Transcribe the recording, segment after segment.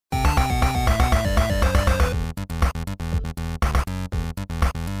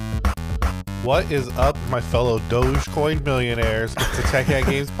What is up, my fellow Dogecoin millionaires? It's the Tech Cat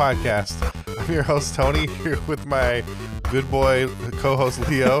Games podcast. I'm your host, Tony, here with my good boy co-host,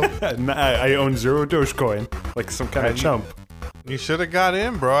 Leo. I own zero Dogecoin, like some kind of chump. You should have got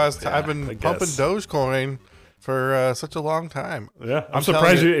in, bro. I've been pumping Dogecoin for such a long time. Yeah, I'm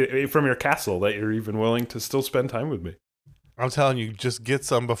surprised you, from your castle, that you're even willing to still spend time with me. I'm telling you, just get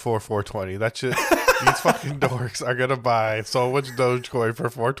some before 420. That shit, these fucking dorks are gonna buy so much Dogecoin for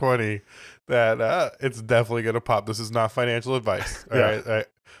 420 that it's definitely gonna pop. This is not financial advice. All right.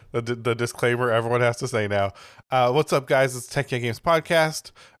 The disclaimer everyone has to say now. What's up, guys? It's Tech Cat Games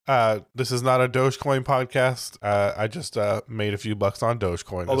podcast. This is not a Dogecoin podcast. I just made a few bucks on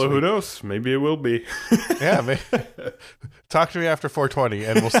Dogecoin. Although who knows? Maybe it will be. Yeah, talk to me after 420,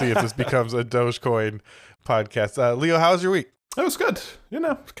 and we'll see if this becomes a Dogecoin podcast. Leo, how was your week? That was good. You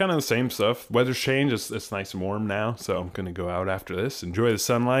know, kind of the same stuff. Weather's changed. It's nice and warm now, so I'm going to go out after this, enjoy the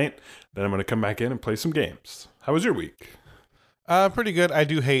sunlight. Then I'm going to come back in and play some games. How was your week? Pretty good. I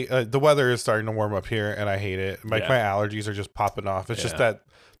do hate the weather is starting to warm up here, and I hate it. Like my allergies are just popping off. It's just that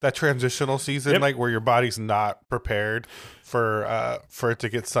transitional season, like where your body's not prepared for it to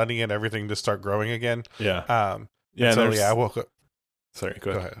get sunny and everything to start growing again. Yeah. I woke up. Sorry,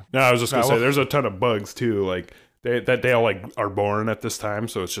 go ahead. No, I was just gonna say there's a ton of bugs too. Like they all like are born at this time,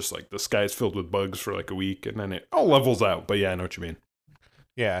 so it's just like the sky's filled with bugs for like a week, and then it all levels out. But yeah, I know what you mean.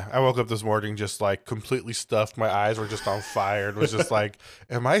 Yeah, I woke up this morning just like completely stuffed. My eyes were just on fire. It was just like,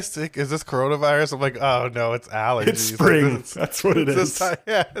 am I sick? Is this coronavirus? I'm like, oh no, it's allergies. It's spring. Like, that's what it is.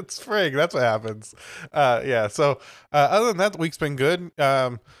 Yeah, it's spring. That's what happens. So other than that, the week's been good.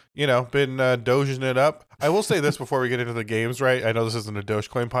 Been doging it up. I will say this before we get into the games, right? I know this isn't a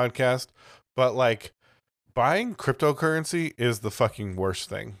Dogecoin podcast, but like buying cryptocurrency is the fucking worst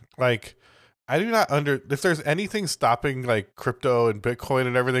thing. Like, I do not if there's anything stopping like crypto and Bitcoin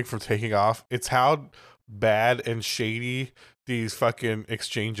and everything from taking off, it's how bad and shady these fucking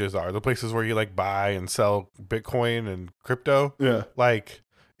exchanges are. The places where you like buy and sell Bitcoin and crypto. Yeah. Like,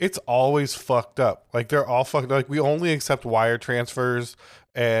 it's always fucked up. Like, they're all fucked up. Like, we only accept wire transfers,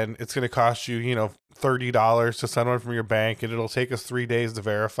 and it's going to cost you, $30 to send one from your bank, and it'll take us 3 days to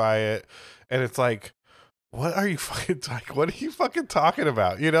verify it. And it's like, what are you fucking what are you fucking talking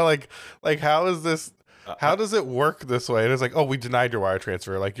about? Like how is this? How does it work this way? And it's like, oh, we denied your wire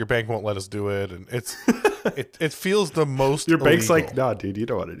transfer. Like, your bank won't let us do it, and it's it feels the most. Your bank's illegal. Like, nah, dude, you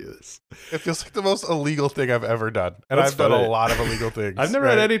don't want to do this. It feels like the most illegal thing I've ever done, and I've done a lot of illegal things. I've never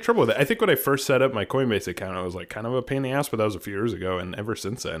had any trouble with it. I think when I first set up my Coinbase account, I was like kind of a pain in the ass, but that was a few years ago, and ever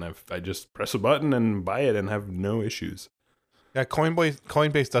since then, I just press a button and buy it and have no issues. Yeah,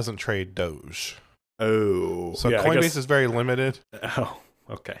 Coinbase doesn't trade Doge. Oh, so yeah, Coinbase is very limited. Oh,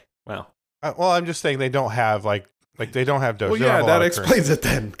 okay. Well, I'm just saying they don't have like they don't have Doge. Well, yeah, that explains it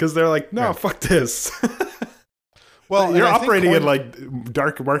then, because they're like, no, fuck this. Well, you're operating in like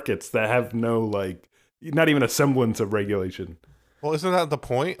dark markets that have no like, not even a semblance of regulation. Well, isn't that the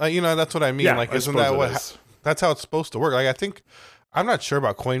point? That's what I mean. Yeah, like, isn't that what? That's how it's supposed to work. Like, I think. I'm not sure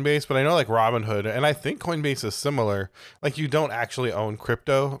about Coinbase, but I know like Robinhood, and I think Coinbase is similar. Like, you don't actually own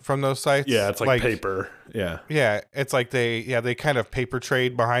crypto from those sites. Yeah, it's like paper. Yeah. Yeah, it's like they kind of paper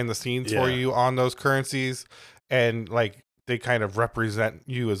trade behind the scenes for you on those currencies, and like they kind of represent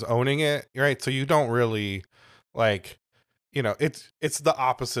you as owning it, right? So you don't really like, it's the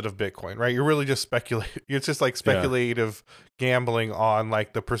opposite of Bitcoin, right? You're really just it's just like speculative gambling on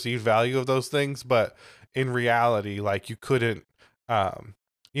like the perceived value of those things, but in reality, like, you couldn't.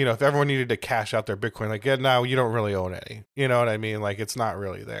 If everyone needed to cash out their Bitcoin, like, now you don't really own any. You know what I mean? Like, it's not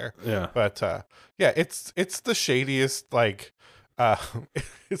really there. Yeah. But it's the shadiest, like,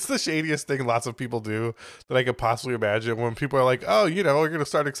 it's the shadiest thing lots of people do that I could possibly imagine. When people are like, oh, we're gonna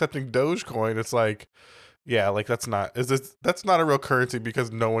start accepting Dogecoin. It's like, yeah, like, that's not a real currency,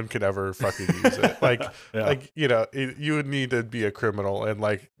 because no one can ever fucking use it. Like, you would need to be a criminal and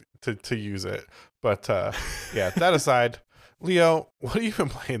like to use it. But that aside. Leo, what have you been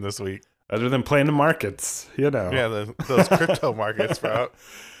playing this week? Other than playing the markets, Yeah, those crypto markets, bro.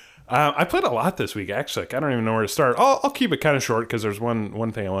 I played a lot this week, actually. I don't even know where to start. I'll keep it kind of short, because there's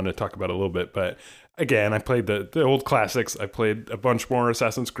one thing I wanted to talk about a little bit. But again, I played the old classics. I played a bunch more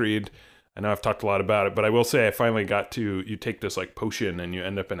Assassin's Creed. I know I've talked a lot about it, but I will say I finally got to, you take this like potion and you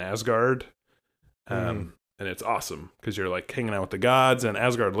end up in Asgard. And it's awesome, because you're like hanging out with the gods, and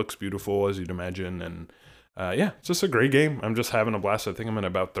Asgard looks beautiful, as you'd imagine. And it's just a great game. I'm just having a blast. I think I'm in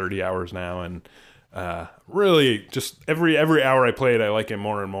about 30 hours now, and really just every hour I play it, I like it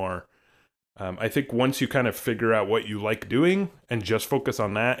more and more. I think once you kind of figure out what you like doing and just focus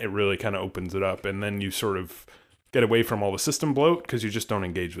on that, it really kind of opens it up, and then you sort of get away from all the system bloat because you just don't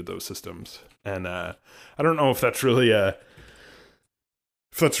engage with those systems. And I don't know if that's really a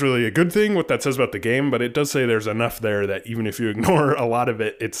good thing, what that says about the game, but it does say there's enough there that even if you ignore a lot of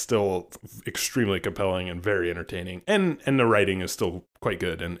it, it's still extremely compelling and very entertaining. And the writing is still quite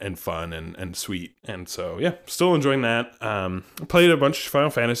good and fun and sweet. And so, yeah, still enjoying that. Played a bunch of Final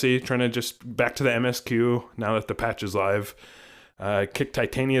Fantasy, trying to just back to the MSQ now that the patch is live. Kicked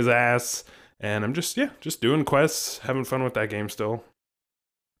Titania's ass. And I'm just doing quests, having fun with that game still.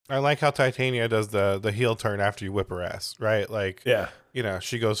 I like how Titania does the heel turn after you whip her ass, right? Like, yeah, you know,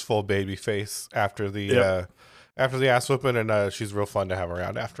 she goes full baby face after the ass whipping, and she's real fun to have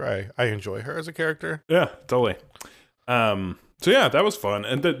around after. I enjoy her as a character. Yeah, totally. So yeah, that was fun.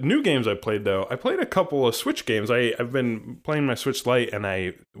 And the new games I played, though, I played a couple of Switch games. I've been playing my Switch Lite, and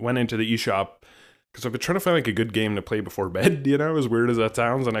I went into the eShop because I've been trying to find like a good game to play before bed, you know, as weird as that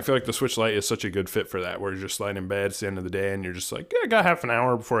sounds. And I feel like the Switch Lite is such a good fit for that, where you're just lying in bed, it's the end of the day, and you're just like, yeah, I got half an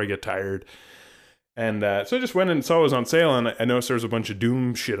hour before I get tired. And so I just went and saw it was on sale, and I noticed there was a bunch of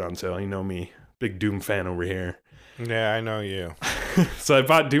Doom shit on sale. You know me, big Doom fan over here. Yeah, I know you. So I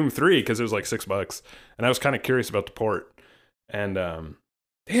bought Doom 3 because it was like $6, and I was kind of curious about the port. And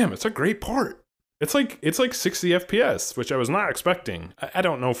damn, it's a great port. It's like 60 FPS, which I was not expecting. I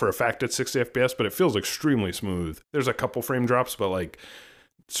don't know for a fact it's 60 FPS, but it feels extremely smooth. There's a couple frame drops, but like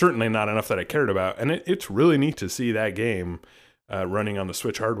certainly not enough that I cared about. And it's really neat to see that game running on the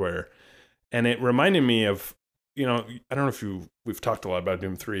Switch hardware. And it reminded me of, you know, I don't know if we've talked a lot about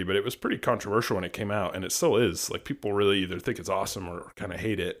Doom 3, but it was pretty controversial when it came out, and it still is. Like, people really either think it's awesome or kind of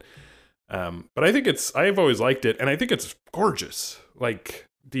hate it. But I think I've always liked it, and I think it's gorgeous. Like,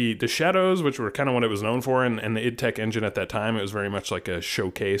 the shadows, which were kind of what it was known for, and the id Tech engine at that time, it was very much like a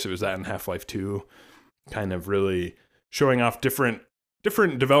showcase. It was that in Half-Life 2, kind of really showing off different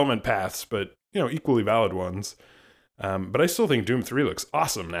development paths, but, you know, equally valid ones. But I still think Doom 3 looks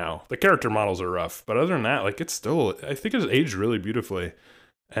awesome now. The character models are rough, but other than that, like, I think it's aged really beautifully.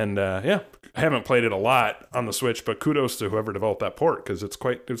 And yeah, I haven't played it a lot on the Switch, but kudos to whoever developed that port, because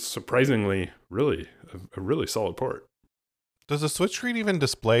it's surprisingly really a really solid port. Does the Switch screen even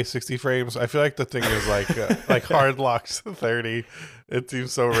display 60 frames? I feel like the thing is like hard locked to 30. It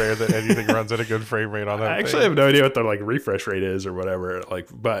seems so rare that anything runs at a good frame rate on that. I actually have no idea what the like refresh rate is or whatever. Like,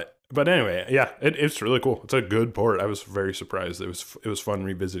 but anyway, yeah, it's really cool. It's a good port. I was very surprised. It was fun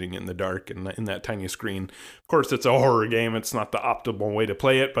revisiting it in the dark and in that tiny screen. Of course, it's a horror game. It's not the optimal way to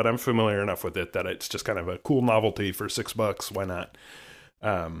play it, but I'm familiar enough with it that it's just kind of a cool novelty for $6. Why not?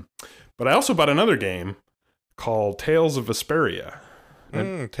 But I also bought another game called Tales of Vesperia.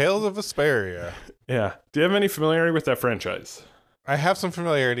 Tales of Vesperia. Yeah. Do you have any familiarity with that franchise? I have some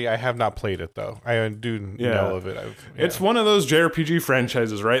familiarity. I have not played it, though. I do know of it. It's one of those JRPG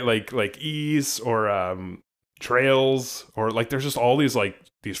franchises, right? Like Ys or Trails, or like there's just all these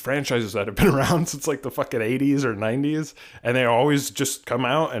franchises that have been around since like the fucking 80s or 90s, and they always just come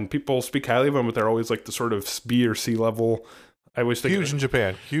out and people speak highly of them, but they're always like the sort of B or C level. I always think huge in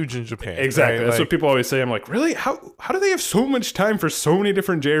Japan. Exactly. Right? That's what people always say. I'm like, really? How do they have so much time for so many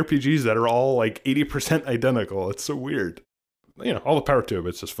different JRPGs that are all like 80% identical? It's so weird. You know, all the power to it, but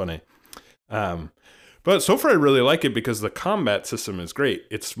it's just funny. But so far I really like it because the combat system is great.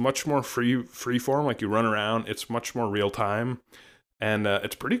 It's much more free form, like you run around. It's much more real time, and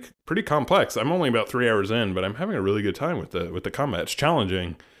it's pretty complex. I'm only about 3 hours in, but I'm having a really good time with the combat. It's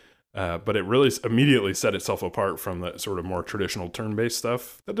challenging. But it really immediately set itself apart from the sort of more traditional turn-based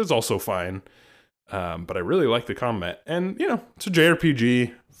stuff. That is also fine. But I really like the combat. And, you know, it's a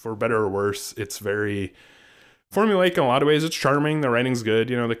JRPG, for better or worse. It's very formulaic in a lot of ways. It's charming. The writing's good.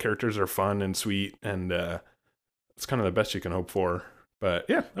 You know, the characters are fun and sweet. And it's kind of the best you can hope for. But,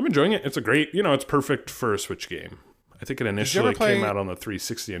 yeah, I'm enjoying it. It's a great, you know, it's perfect for a Switch game. I think it initially came out on the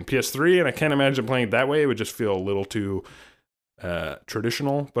 360 and PS3, and I can't imagine playing it that way. It would just feel a little too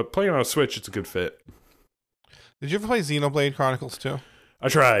traditional, but playing on a Switch, it's a good fit. Did you ever play Xenoblade Chronicles 2? I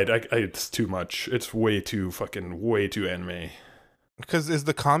tried. It's too much. It's way too anime. Because is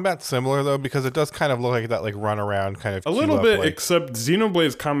the combat similar though? Because it does kind of look like that, like run around kind of. A little bit, except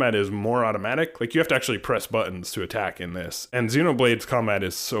Xenoblade's combat is more automatic. Like you have to actually press buttons to attack in this, and Xenoblade's combat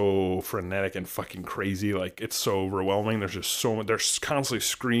is so frenetic and fucking crazy. Like it's so overwhelming. There's just so much. They're constantly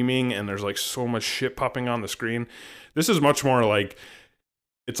screaming, and there's like so much shit popping on the screen. This is much more like,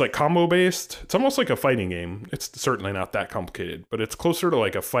 it's like combo based. It's almost like a fighting game. It's certainly not that complicated, but it's closer to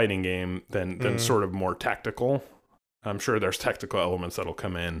like a fighting game than sort of more tactical. I'm sure there's tactical elements that'll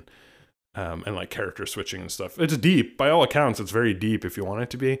come in, and like character switching and stuff. It's deep. By all accounts, it's very deep if you want it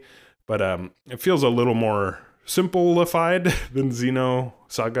to be, but it feels a little more simplified than Xeno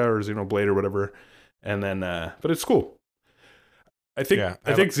Saga or Xenoblade or whatever. And then, but it's cool. I think Yeah,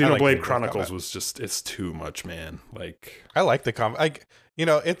 I think I like Xenoblade hand-to-hand Chronicles combat. was just it's too much, man. Like I like the combat. Like,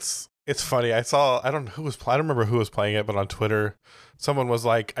 it's funny. I don't know I don't remember who was playing it, but on Twitter, someone was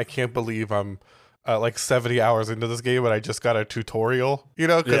like, "I can't believe I'm like 70 hours into this game, and I just got a tutorial."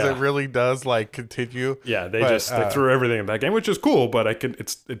 Because Yeah. it really does like continue. yeah, they But they threw everything in that game, which is cool, but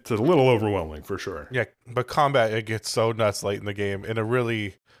it's a little overwhelming for sure. yeah, but combat, it gets so nuts late in the game in a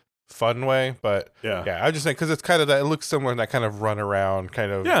really fun way. But Yeah. yeah, I just think because it's kind of that, it looks similar in that kind of run around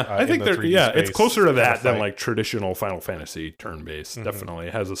kind of. Yeah, I in think the they're 3D it's space closer to kind of that than fight. like traditional Final Fantasy turn based. Mhm. Definitely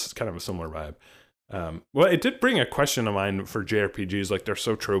it has kind of a similar vibe. Well, it did bring a question to mind for JRPGs. Like they're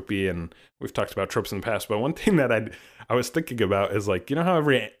so tropey, and we've talked about tropes in the past. But one thing that I was thinking about is like how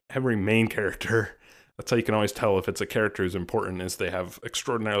every main character. That's how you can always tell if it's a character who's important is they have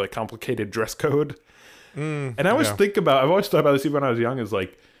extraordinarily complicated dress code. And I always Yeah. I've always thought about this even when I was young. Is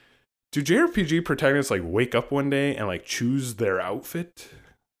like, do JRPG protagonists like wake up one day and like choose their outfit?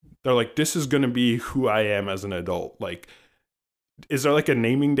 They're like, this is gonna be who I am as an adult. Like, is there like a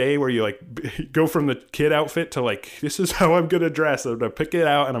naming day where you like go from the kid outfit to like, this is how I'm gonna dress? I'm gonna pick it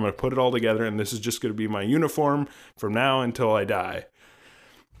out and I'm gonna put it all together, and this is just gonna be my uniform from now until I die.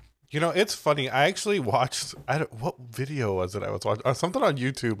 It's funny. I actually watched. What video was it? I was watching something on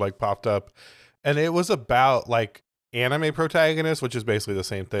YouTube like popped up, and it was about like anime protagonists, which is basically the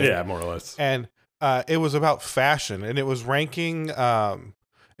same thing. Yeah, more or less. And it was about fashion, and it was ranking.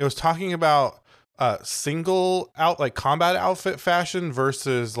 It was talking about single out like combat outfit fashion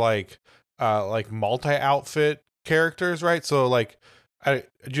versus like multi outfit characters, right? So like, do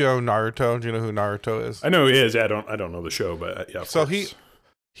you know Naruto? Do you know who Naruto is? I know he is. Yeah, I don't know the show, but yeah. Of So course.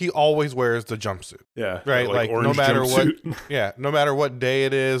 he always wears the jumpsuit. Yeah, Right, that, like, no orange matter what- jumpsuit. Yeah, no matter what day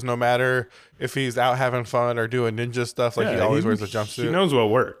it is, no matter if he's out having fun or doing ninja stuff, like he Yeah, always wears a jumpsuit. He knows what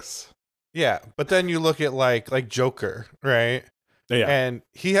works. Yeah, but then you look at like Joker, right? Yeah, And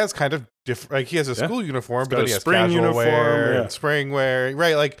he has kind of different. Like he has a Yeah. school uniform, He's but got then a he has spring casual uniform, wear yeah. and spring wear,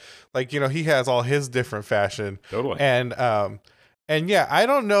 right? Like he has all his different fashion, totally. and yeah, I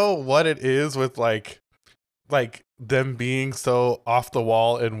don't know what it is with like them being so off the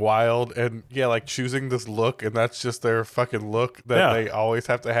wall and wild, and yeah, like choosing this look, and that's just their fucking look that Yeah. they always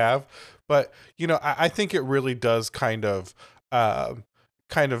have to have. But I think it really does kind of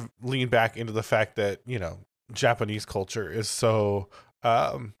lean back into the fact that Japanese culture is so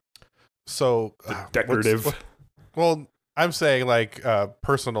Decorative. well, I'm saying like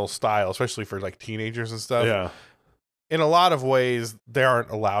personal style, especially for like teenagers and stuff. Yeah, In a lot of ways, they aren't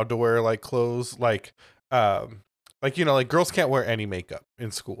allowed to wear like clothes like girls can't wear any makeup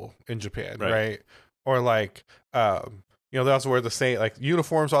in school in Japan, Right. right? Or like they also wear the same like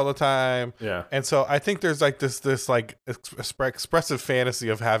uniforms all the time. yeah. And so I think there's like this like expressive fantasy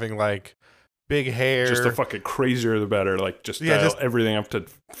of having like big hair. Just the fucking crazier the better. Like just Yeah, dial just- everything up to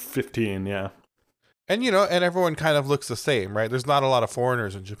 15. Yeah, and and everyone kind of looks the same, right? There's not a lot of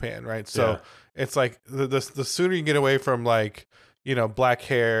foreigners in Japan, right? So Yeah. it's like the sooner you get away from like black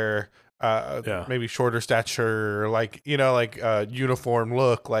hair, Yeah. maybe shorter stature, like uniform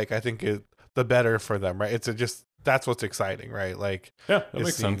look, like I think the better for them, right? Just that's what's exciting, right? Like yeah. That is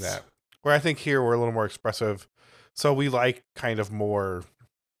makes seeing sense. that. Where I think here we're a little more expressive, so we like kind of more.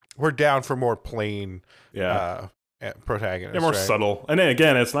 We're down for more plain Yeah. protagonists. Yeah, more right? subtle. And then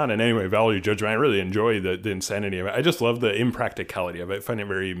again, it's not in any way value judgment. I really enjoy the insanity of it. I just love the impracticality of it. I find it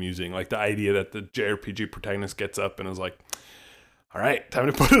very amusing. Like the idea that the JRPG protagonist gets up and is like, all right, time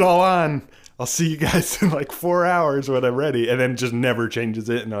to put it all on. I'll see you guys in like 4 hours when I'm ready. And then just never changes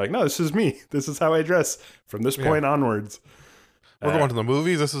it. And they're like, no, this is me. This is how I dress from this point onwards. We're going to the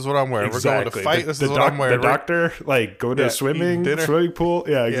movies. This is what I'm wearing. We're going to Exactly. fight. This is what I'm wearing. The doctor, like, go to Yeah, swimming eating dinner. pool.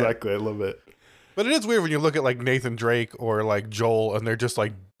 Yeah, exactly. I love it. But it is weird when you look at like Nathan Drake or like Joel, and they're just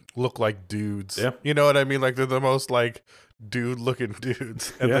like look like dudes. Yeah. You know what I mean? Like they're the most like dude looking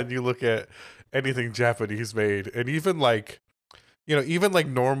dudes. And Yeah. then you look at anything Japanese made, and even like even like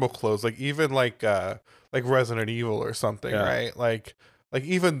normal clothes, like even like Resident Evil or something, Yeah. right? Like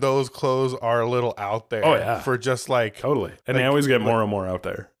even those clothes are a little out there. Oh, yeah. For just like Totally. And Like- they always get more and more out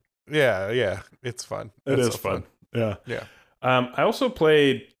there. yeah, it's fun. It It's is so fun. Yeah. Yeah. I also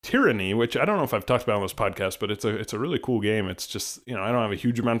played Tyranny, which I don't know if I've talked about on this podcast, but it's a really cool game. It's just, I don't have a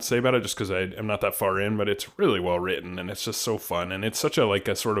huge amount to say about it just because I'm not that far in, but it's really well written and it's just so fun. And it's such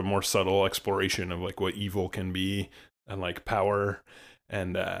a sort of more subtle exploration of like what evil can be and like power.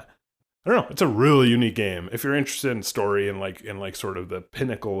 And I don't know, it's a really unique game. If you're interested in story and like sort of the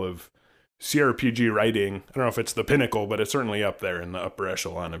pinnacle of CRPG writing, I don't know if it's the pinnacle, but it's certainly up there in the upper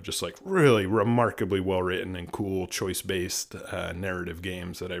echelon of just like really remarkably well written and cool choice based narrative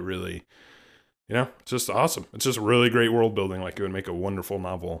games that I really You know, it's just awesome. It's just really great world building. Like it would make a wonderful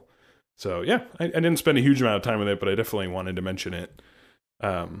novel. So yeah, I didn't spend a huge amount of time with it, but I definitely wanted to mention it.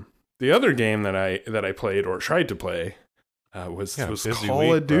 The other game that I played or tried to play was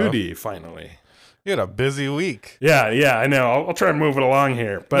Call of Duty. Finally, you had a busy week. Yeah, I know. I'll try and move it along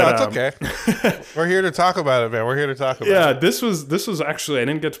here, but no, it's okay. We're here to talk about it, man. We're here to talk about it. Yeah, this was actually, I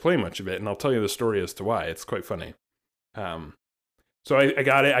didn't get to play much of it, and I'll tell you the story as to why. It's quite funny. So I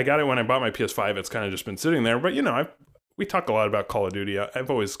got it when I bought my PS5. It's kind of just been sitting there, but you know, we talk a lot about Call of Duty.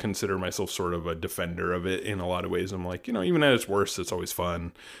 I've always considered myself sort of a defender of it in a lot of ways. I'm like, you know, even at its worst, it's always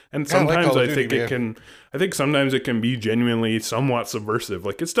fun. And sometimes I think sometimes it can be genuinely somewhat subversive.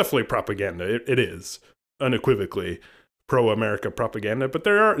 Like it's definitely propaganda. It is unequivocally pro-America propaganda, but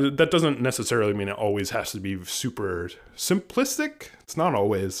that doesn't necessarily mean it always has to be super simplistic. It's not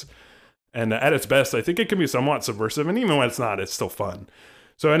always. And at its best, I think it can be somewhat subversive. And even when it's not, it's still fun.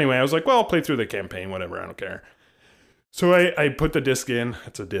 So anyway, I was like, well, I'll play through the campaign, whatever. I don't care. So I put the disc in.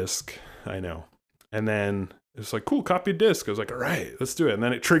 It's a disc. I know. And then it's like, cool, copy disc. I was like, all right, let's do it. And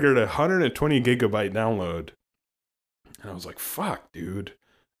then it triggered a 120 gigabyte download. And I was like, fuck, dude.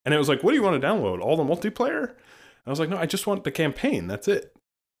 And it was like, what do you want to download? All the multiplayer? And I was like, no, I just want the campaign. That's it.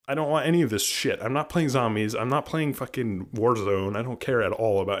 I don't want any of this shit. I'm not playing zombies. I'm not playing fucking Warzone. I don't care at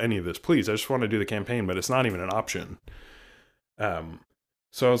all about any of this. Please, I just want to do the campaign, but it's not even an option.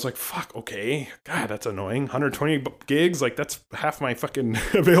 So I was like, fuck, okay. God, that's annoying. 120 gigs, like that's half my fucking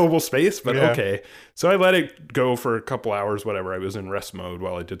available space, but yeah. Okay. So I let it go for a couple hours, whatever. I was in rest mode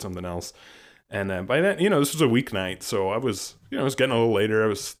while I did something else. And by then, you know, this was a weeknight, so I was, you know, it was getting a little later. I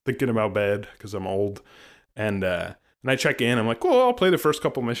was thinking about bed because I'm old. And I check in. I'm like, well, I'll play the first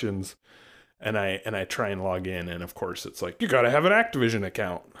couple missions. And I try and log in. And of course, it's like, you got to have an Activision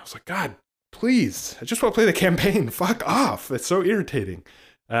account. I was like, God, please. I just want to play the campaign. Fuck off. It's so irritating.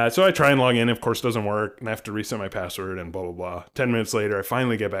 So I try and log in. Of course, it doesn't work. And I have to reset my password and blah, blah, blah. 10 minutes later, I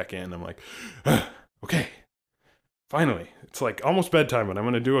finally get back in. I'm like, okay. Finally. It's like almost bedtime, but I'm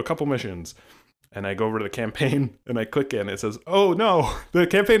going to do a couple missions. And I go over to the campaign and I click in. It says, oh no, the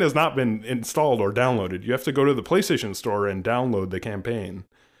campaign has not been installed or downloaded. You have to go to the PlayStation Store and download the campaign.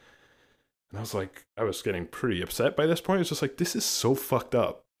 And I was like, I was getting pretty upset by this point. It's just like, this is so fucked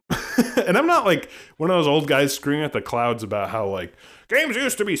up. And I'm not like one of those old guys screaming at the clouds about how like games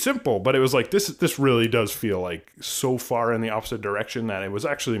used to be simple, but it was like, this really does feel like so far in the opposite direction that it was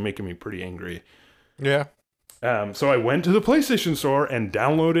actually making me pretty angry. Yeah. So I went to the PlayStation Store and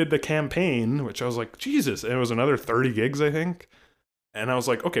downloaded the campaign, which I was like, Jesus. And it was another 30 gigs, I think. And I was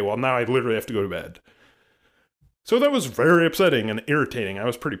like, okay, well, now I literally have to go to bed. So that was very upsetting and irritating. I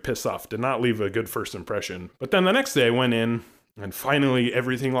was pretty pissed off. Did not leave a good first impression. But then the next day I went in and finally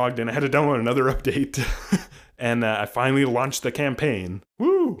everything logged in. I had to download another update. And I finally launched the campaign.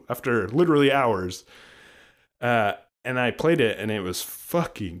 Woo! After literally hours. And I played it and it was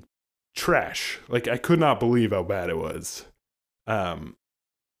fucking trash. Like I could not believe how bad it was.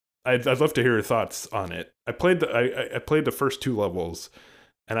 I'd love to hear your thoughts on it. I played the first two levels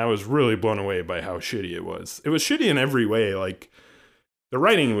and I was really blown away by how shitty it was. It was shitty in every way. Like the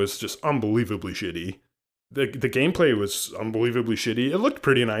writing was just unbelievably shitty. The gameplay was unbelievably shitty. It looked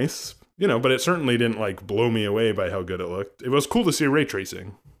pretty nice, you know, but it certainly didn't like blow me away by how good it looked. It was cool to see ray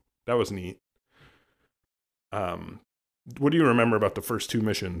tracing. That was neat. What do you remember about the first two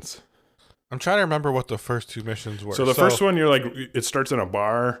missions? I'm trying to remember what the first two missions were. So the first one, you're like, it starts in a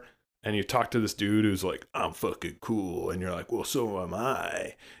bar, and you talk to this dude who's like, I'm fucking cool. And you're like, well, so am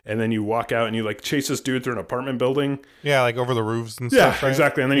I. And then you walk out and you like chase this dude through an apartment building. Yeah, like over the roofs and stuff. Yeah, right?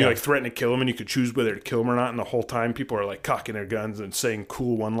 Exactly. And then you like threaten to kill him, and you could choose whether to kill him or not. And the whole time, people are like cocking their guns and saying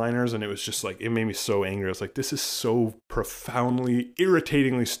cool one-liners. And it was just like, it made me so angry. I was like, this is so profoundly,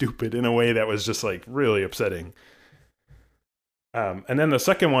 irritatingly stupid in a way that was just like really upsetting. And then the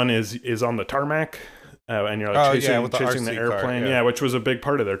second one is on the tarmac, and you're like chasing the airplane, car, which was a big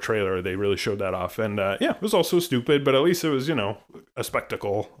part of their trailer. They really showed that off, and it was also stupid, but at least it was, you know, a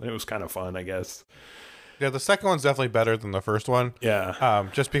spectacle. It was kind of fun, I guess. Yeah, the second one's definitely better than the first one. Yeah,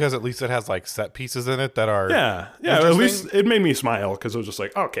 just because at least it has like set pieces in it that are At least it made me smile because it was just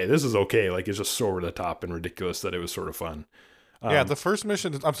like, okay, this is okay. Like it's just so over the top and ridiculous that it was sort of fun. Yeah, the first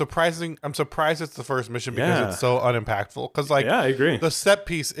mission, I'm surprised it's the first mission because it's so unimpactful. Because like, I agree. The set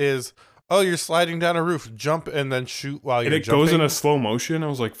piece is, oh, you're sliding down a roof, jump and then shoot while you're jumping. And it goes in a slow motion. I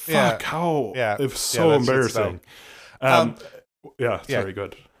was like, fuck, how? Yeah, it was so embarrassing. Sorry,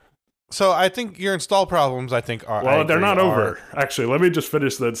 good. So I think your install problems, are well, they're not over. Actually, let me just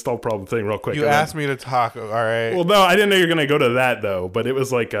finish the install problem thing real quick. You asked me to talk. All right. Well, no, I didn't know you were gonna go to that though. But it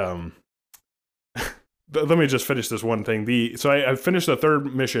was like let me just finish this one thing. So I finished the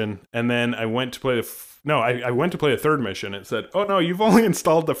third mission, and then I went to play I went to play a third mission. It said, "Oh no, you've only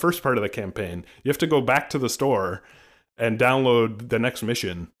installed the first part of the campaign. You have to go back to the store and download the next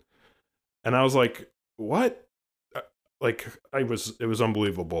mission." And I was like, "What?" Like it was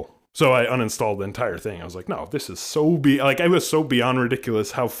unbelievable. So I uninstalled the entire thing. I was like, "No, this is so I was so beyond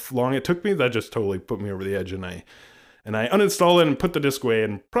ridiculous how long it took me. That just totally put me over the edge." And I uninstalled it and put the disc away,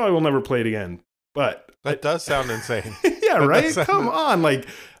 and probably will never play it again. But that does sound insane. Yeah, right? Come on. Like,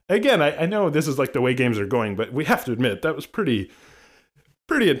 again, I know this is like the way games are going, but we have to admit that was pretty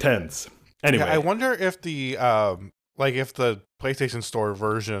intense. Anyway. Yeah, I wonder if the if the PlayStation Store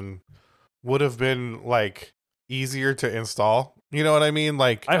version would have been like easier to install. You know what I mean?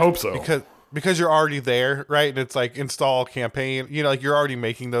 Like, I hope so. Because you're already there, right? And it's like install campaign. You know, like you're already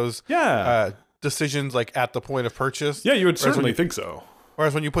making those decisions like at the point of purchase. Yeah, you would certainly think so.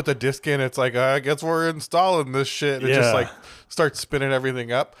 Whereas when you put the disc in, it's like, I guess we're installing this shit. And it just like starts spinning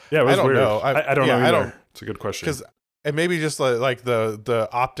everything up. Yeah, it was I don't weird. know. I don't know either. It's a good question. And maybe just like the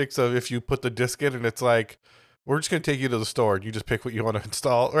optics of if you put the disc in and it's like, we're just going to take you to the store and you just pick what you want to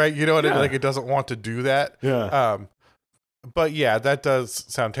install, right? You know what I mean? Like it doesn't want to do that. Yeah. But yeah, that does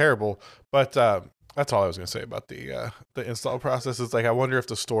sound terrible. But that's all I was going to say about the install process. Is like, I wonder if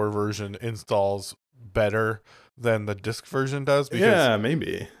the store version installs better than the disc version does. Because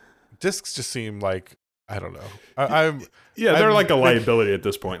maybe. Discs just seem like, I don't know. They're like a liability at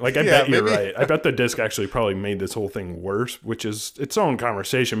this point. Like, I bet you're right. I bet the disc actually probably made this whole thing worse, which is its own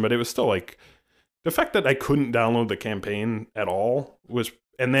conversation, but it was still like, the fact that I couldn't download the campaign at all was,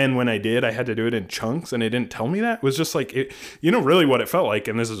 and then when I did, I had to do it in chunks, and they didn't tell me that, was just like, really what it felt like,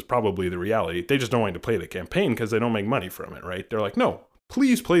 and this is probably the reality, they just don't want you to play the campaign because they don't make money from it, right? They're like, no,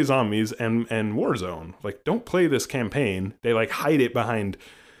 please play Zombies and Warzone. Like, don't play this campaign. They like hide it behind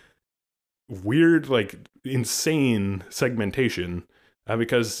weird, like insane segmentation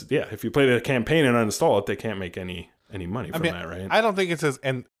because if you play the campaign and uninstall it, they can't make any money from that, right? I don't think it's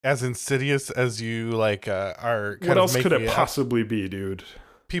as insidious as you like are. What else could it possibly be, dude?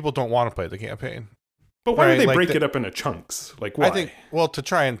 People don't want to play the campaign. But why do they break it up into chunks? Like, why? I think, to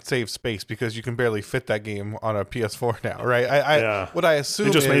try and save space because you can barely fit that game on a PS4 now, right? What I assume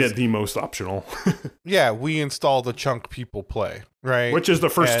they just made it the most optional. We install the chunk people play, right? Which is the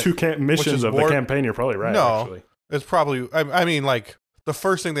first two missions of the campaign. You're probably right. No, actually. It's probably. I mean, like the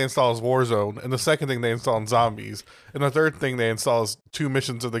first thing they install is Warzone, and the second thing they install is Zombies, and the third thing they install is 2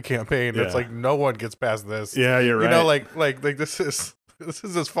 missions of the campaign. Yeah. It's like no one gets past this. Yeah, you're right. You know, like this is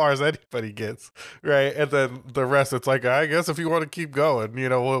as far as anybody gets, right? And then the rest, it's like, I guess if you want to keep going, we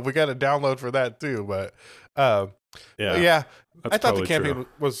got to download for that too. But I thought the campaign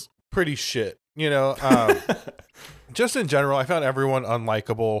was pretty shit. Just in general, I found everyone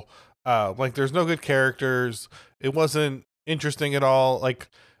unlikable. Like, there's no good characters. It wasn't interesting at all. Like,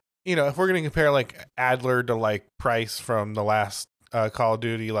 if we're gonna compare like Adler to like Price from the last Call of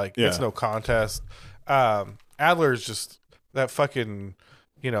Duty, like it's no contest. Adler is just that fucking,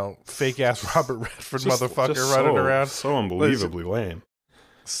 fake ass Robert Redford motherfucker running around. So unbelievably lame.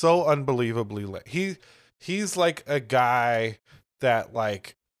 So unbelievably lame. He's like a guy that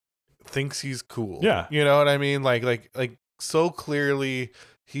like thinks he's cool. Yeah. You know what I mean? Like so clearly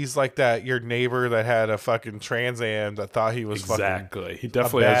he's like that your neighbor that had a fucking Trans Am that thought he was exactly. He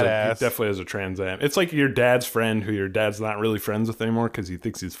definitely has a Trans Am. It's like your dad's friend who your dad's not really friends with anymore because he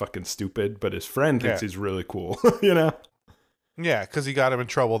thinks he's fucking stupid, but his friend thinks he's really cool. Yeah, because he got him in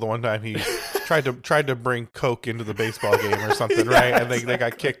trouble the one time he tried to bring Coke into the baseball game or something, right? And they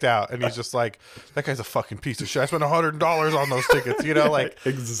got kicked out, and he's just like, that guy's a fucking piece of shit. I spent $100 on those tickets, like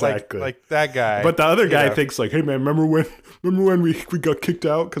exactly like that guy. But the other guy thinks like, hey man, remember when we got kicked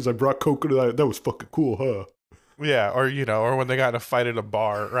out because I brought Coke to that? That was fucking cool, huh? Yeah, or when they got in a fight at a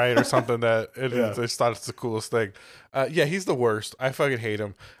bar, right, or something that they just thought it's the coolest thing. He's the worst. I fucking hate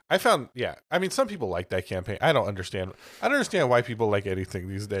him. I mean, some people like that campaign. I don't understand why people like anything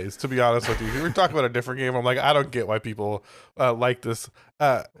these days, to be honest with you. We were talking about a different game. I'm like, I don't get why people like this.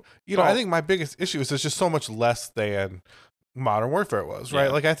 I think my biggest issue is it's just so much less than Modern Warfare was,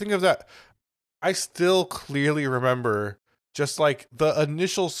 right? Like, I think of that. I still clearly remember just like the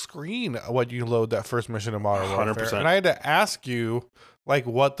initial screen when you load that first mission in Modern Warfare. 100%. And I had to ask you like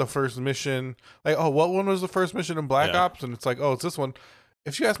what the first mission, like, what one was the first mission in Black Ops? And it's like, it's this one.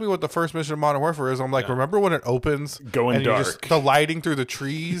 If you ask me what the first mission in Modern Warfare is, I'm like, remember when it opens going dark, the lighting through the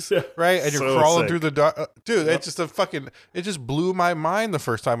trees, right? And you're crawling through the dark. Dude, it's just it just blew my mind the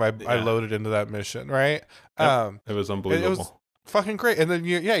first time I loaded into that mission, right? It was unbelievable. fucking great. And then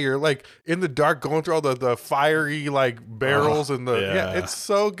you're like in the dark going through all the fiery like barrels and the it's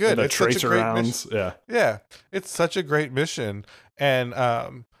so good. And the it's such a tracer great rounds. mission. Yeah, it's such a great mission. And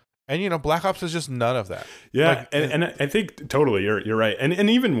you know, Black Ops is just none of that. Yeah, like, and I think totally you're right. And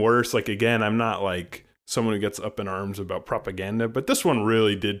even worse, like again, I'm not like someone who gets up in arms about propaganda, but this one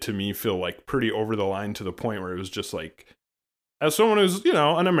really did to me feel like pretty over the line to the point where it was just like, as someone who's, you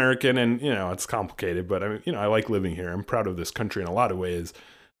know, an American, and, you know, it's complicated, but I mean, you know, I like living here. I'm proud of this country in a lot of ways.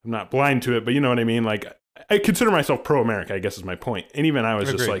 I'm not blind to it, but you know what I mean? Like, I consider myself pro-America, I guess is my point. And even I was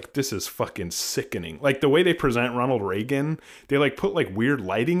just like, this is fucking sickening. Like, the way they present Ronald Reagan, they, like, put, like, weird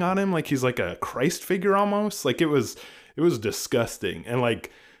lighting on him. Like, he's like a Christ figure almost. Like, it was disgusting. And,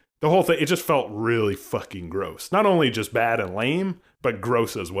 like, the whole thing, it just felt really fucking gross. Not only just bad and lame, but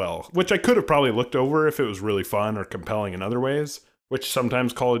gross as well, which I could have probably looked over if it was really fun or compelling in other ways, which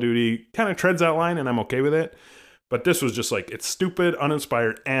sometimes Call of Duty kind of treads that line, and I'm okay with it. But this was just like, it's stupid,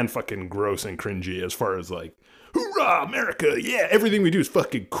 uninspired, and fucking gross and cringy as far as like, hoorah, America, yeah, everything we do is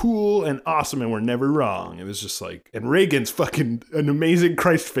fucking cool and awesome, and we're never wrong. It was just like, and Reagan's fucking an amazing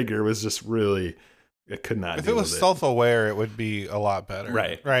Christ figure was just really, I could not. If it was self-aware, it would be a lot better.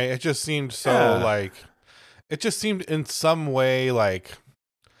 Right. It just seemed so like, it just seemed in some way like,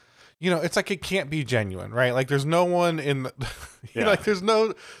 you know, it's like it can't be genuine, right? Like there's no one in, you know, like there's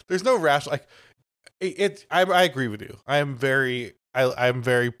no rational, like I agree with you. I'm very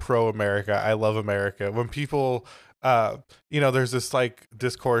pro-America. I love America. When people, you know, there's this like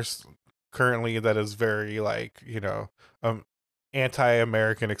discourse currently that is very like, you know,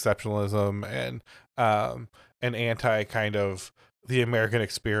 anti-American exceptionalism and anti kind of the American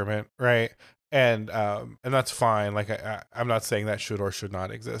experiment, right? And that's fine. Like I'm not saying that should or should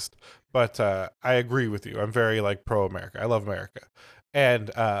not exist, but I agree with you. I'm very like pro-America. I love America, and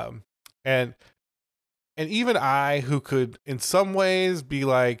even I, who could in some ways be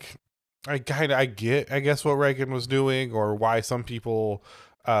like, I get, I guess, what Reagan was doing or why some people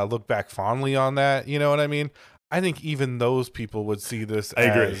look back fondly on that. You know what I mean? I think even those people would see this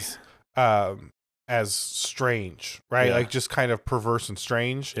as strange, right? Yeah. Like just kind of perverse and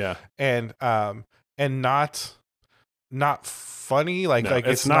strange. Yeah. And not funny. Like, no, like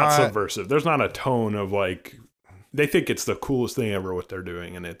it's not subversive. There's not a tone of like, they think it's the coolest thing ever what they're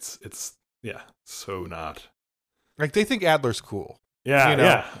doing. And it's so not. Like they think Adler's cool. Yeah. You know?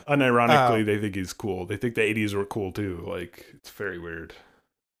 Yeah. Unironically, they think he's cool. They think the 80s were cool too. Like it's very weird.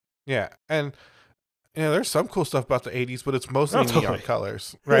 Yeah. And, yeah, there's some cool stuff about the 80s, but it's mostly neon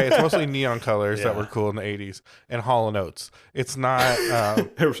colors, right? It's mostly neon colors that were cool in the 80s and Hall & Oates. It's not...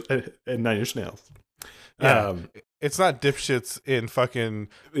 and Nine Inch Nails. Yeah, it's not dipshits in fucking...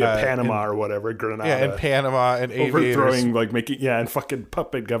 Panama or whatever, Grenada. Yeah, in Panama and aviators. Overthrowing, like making... Yeah, and fucking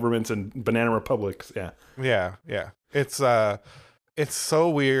puppet governments and banana republics. Yeah. Yeah, yeah. It's so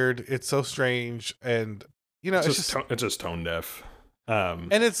weird. It's so strange. And, you know, it's just tone deaf.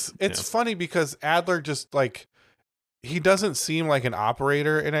 And it's funny because Adler just like, he doesn't seem like an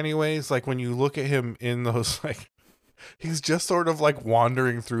operator in any ways. Like when you look at him in those, like, he's just sort of like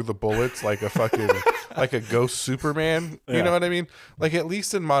wandering through the bullets like a fucking like a ghost Superman. You know what I mean? Like at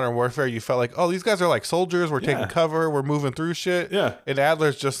least in Modern Warfare, you felt like, oh, these guys are like soldiers. We're taking cover. We're moving through shit. Yeah. And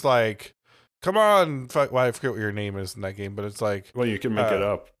Adler's just like, come on. Well, I forget what your name is in that game, but it's like, well, you can make it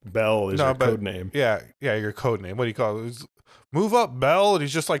up. Bell is your code name. Yeah. Yeah. Your code name. What do you call it? Move up, Bell. And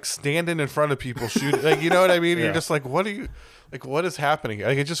he's just like standing in front of people shooting. Like, you know what I mean? You're just like, what is happening?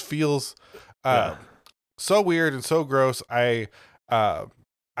 Like, it just feels so weird and so gross. I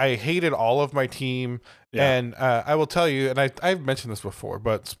hated all of my team. And I will tell you, and I've mentioned this before,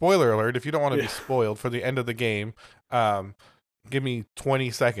 but spoiler alert, if you don't want to be spoiled for the end of the game, give me 20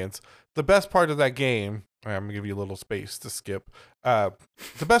 seconds. The best part of that game, I'm gonna give you a little space to skip.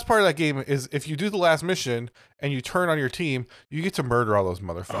 The best part of that game is if you do the last mission and you turn on your team, you get to murder all those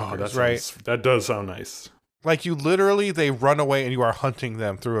motherfuckers, right? That does sound nice. Like you literally, they run away and you are hunting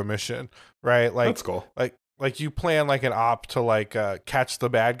them through a mission, right? Like that's cool. Like you plan like an op to like catch the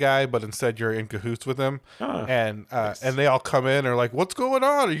bad guy, but instead you're in cahoots with him, and they all come in and are like, "What's going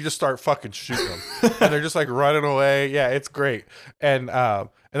on?" And you just start fucking shooting them, and they're just like running away. Yeah, it's great, and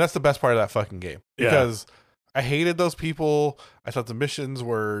that's the best part of that fucking game because I hated those people. I thought the missions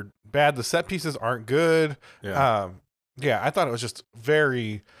were bad. The set pieces aren't good. I thought it was just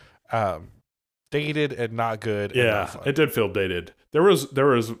very dated and not good. Yeah, it did feel dated. There was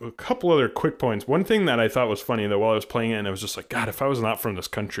a couple other quick points. One thing that I thought was funny though while I was playing it, and I was just like, God, if I was not from this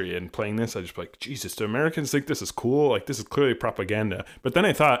country and playing this, I'd just be like, Jesus, do Americans think this is cool? Like this is clearly propaganda. But then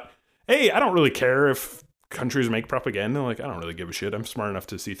I thought, hey, I don't really care if countries make propaganda. Like, I don't really give a shit. I'm smart enough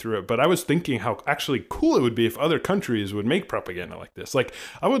to see through it. But I was thinking how actually cool it would be if other countries would make propaganda like this. Like,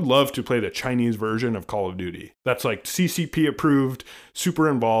 I would love to play the Chinese version of Call of Duty. That's like CCP approved, super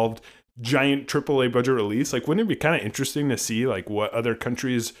involved, giant AAA budget release. Like, wouldn't it be kind of interesting to see like what other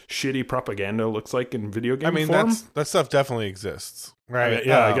countries' shitty propaganda looks like in video game form? That stuff definitely exists, right?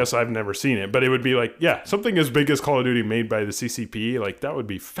 I guess I've never seen it, but it would be like, yeah, something as big as Call of Duty made by the CCP. Like, that would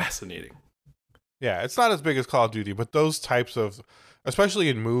be fascinating. Yeah, it's not as big as Call of Duty, but those types of, especially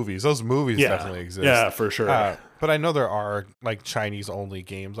in movies, those movies definitely exist. Yeah, for sure. But I know there are like Chinese only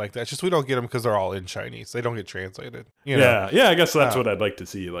games like that. It's just we don't get them because they're all in Chinese. They don't get translated. You know? Yeah. I guess that's what I'd like to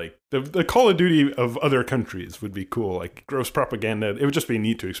see. Like the Call of Duty of other countries would be cool. Like gross propaganda. It would just be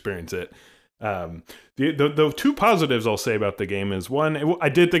neat to experience it. The two positives I'll say about the game is one, I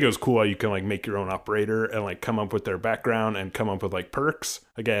did think it was cool how you can like make your own operator and like come up with their background and come up with like perks.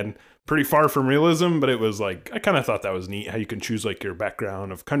 Again, pretty far from realism, but it was like, I kind of thought that was neat how you can choose like your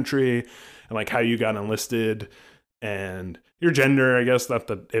background of country and like how you got enlisted and your gender. I guess not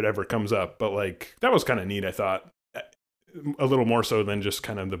that it ever comes up, but like that was kind of neat. I thought a little more so than just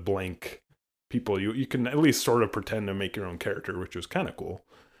kind of the blank people. You can at least sort of pretend to make your own character, which was kind of cool.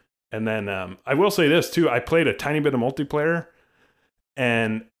 And then I will say this too. I played a tiny bit of multiplayer,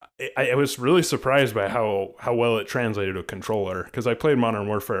 and I was really surprised by how well it translated to a controller. Because I played Modern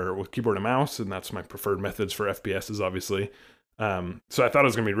Warfare with keyboard and mouse, and that's my preferred methods for FPSs, obviously. So I thought it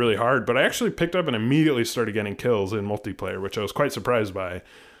was going to be really hard, but I actually picked up and immediately started getting kills in multiplayer, which I was quite surprised by.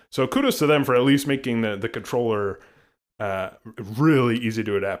 So kudos to them for at least making the controller really easy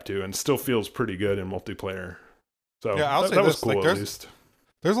to adapt to, and still feels pretty good in multiplayer. So yeah, I'll say that this, was cool like, at least.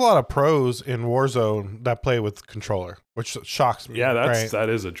 There's a lot of pros in Warzone that play with controller, which shocks me. Yeah, right? that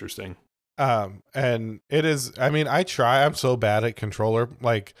is interesting. And it is, I mean, I'm so bad at controller.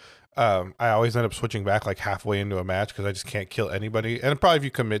 Like, I always end up switching back like halfway into a match because I just can't kill anybody. And probably if you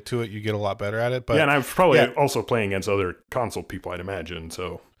commit to it, you get a lot better at it. But yeah, and I'm probably also playing against other console people, I'd imagine.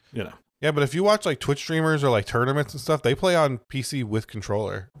 So, you know. Yeah, but if you watch like Twitch streamers or like tournaments and stuff, they play on PC with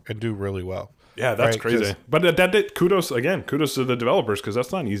controller and do really well. Yeah, that's crazy. But kudos to the developers, because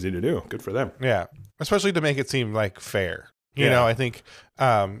that's not easy to do. Good for them. Yeah, especially to make it seem like fair. You know, I think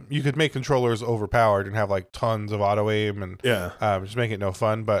you could make controllers overpowered and have like tons of auto aim and just make it no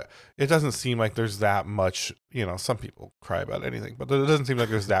fun. But it doesn't seem like there's that much. You know, some people cry about anything, but it doesn't seem like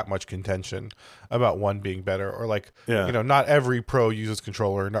there's that much contention about one being better, or like you know, not every pro uses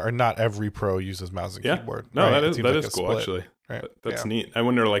controller, or not every pro uses mouse and keyboard. No, right? that is cool, split. actually. Right. That's neat. I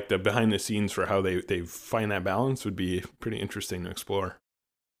wonder, like, the behind the scenes for how they find that balance would be pretty interesting to explore.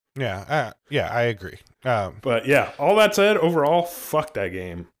 Yeah, I agree. But yeah, all that said, overall, fuck that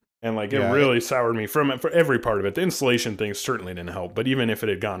game. And like, it really soured me from it for every part of it. The installation thing certainly didn't help, but even if it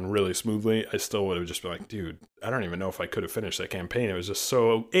had gone really smoothly, I still would have just been like, dude, I don't even know if I could have finished that campaign. It was just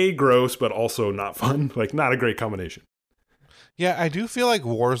so gross, but also not fun. Like, not a great combination. Yeah, I do feel like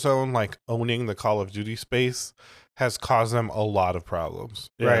Warzone, like owning the Call of Duty space, has caused them a lot of problems,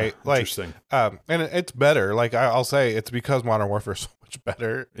 right? Like, interesting. And it's better. Like, I'll say it's because Modern Warfare is so much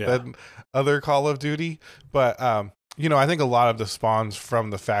better than other Call of Duty. But, you know, I think a lot of this spawns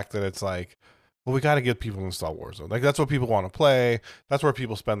from the fact that it's like, well, we got to get people to install Warzone. Like, that's what people want to play. That's where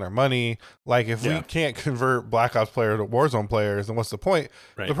people spend their money. Like, if we can't convert Black Ops players to Warzone players, then what's the point?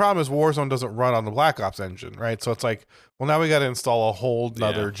 Right. The problem is Warzone doesn't run on the Black Ops engine, right? So it's like, well, now we got to install a whole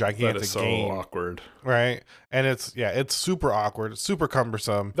nother gigantic game. So awkward. Right? And it's super awkward. It's super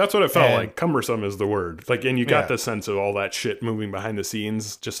cumbersome. That's what it felt like. Cumbersome is the word. Like, and you got the sense of all that shit moving behind the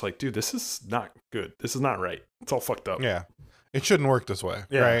scenes. Just like, dude, this is not good. This is not right. It's all fucked up. Yeah. It shouldn't work this way.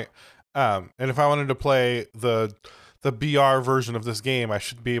 Right? And if I wanted to play the BR version of this game, I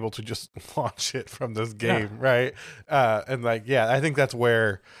should be able to just launch it from this game, right? And like, I think that's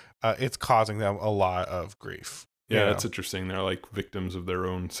where it's causing them a lot of grief. Yeah, that's interesting. They're like victims of their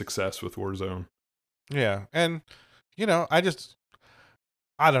own success with Warzone. Yeah, and you know, I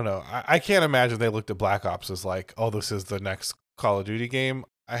don't know. I can't imagine they looked at Black Ops as like, oh, this is the next Call of Duty game.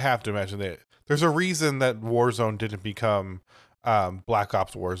 I have to imagine that there's a reason that Warzone didn't become Black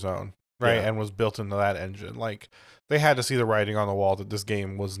Ops Warzone. Right, and was built into that engine. Like, they had to see the writing on the wall that this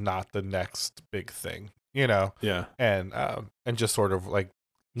game was not the next big thing, you know. Yeah, and just sort of like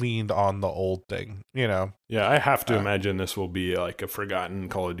leaned on the old thing, you know. Yeah, I have to imagine this will be like a forgotten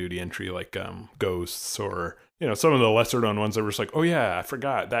Call of Duty entry, like Ghosts, or you know, some of the lesser known ones that were just like, oh yeah, I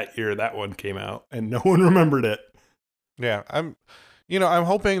forgot that year that one came out and no one remembered it. Yeah, I'm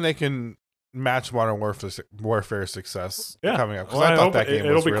hoping they can match Modern Warfare success coming up, because I thought that game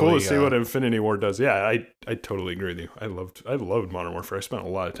it'll be really cool to see what Infinity Ward does. Yeah, I totally agree with you. I loved Modern Warfare. I spent a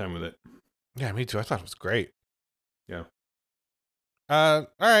lot of time with it. Yeah, me too. I thought it was great. Yeah. All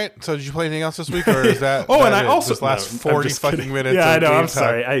right. So did you play anything else this week, or is that Oh, and that I it? also This last no, I'm 40 just fucking kidding. minutes? Yeah, I of know. game I'm talk?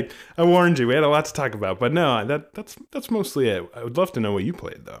 sorry. I warned you. We had a lot to talk about, but no, that's mostly it. I would love to know what you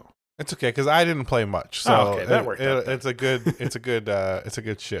played though. It's okay because I didn't play much, so Okay, that worked out then. it's a good it's a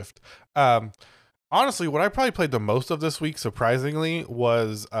good shift. Honestly, what I probably played the most of this week, surprisingly,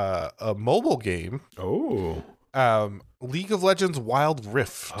 was a mobile game. Oh. League of Legends Wild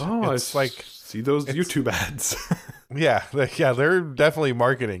Rift. Oh, It's like see those it's YouTube ads. yeah, they're definitely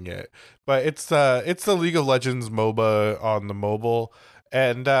marketing it. But it's the League of Legends MOBA on the mobile.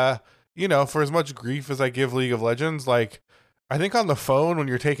 And for as much grief as I give League of Legends, like I think on the phone when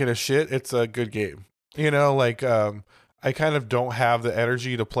you're taking a shit, it's a good game. I kind of don't have the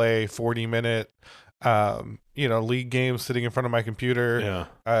energy to play 40-minute league games sitting in front of my computer,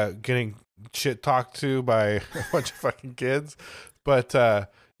 getting shit talked to by a bunch of fucking kids. But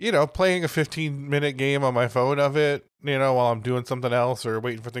playing a 15-minute game on my phone of it, while I'm doing something else or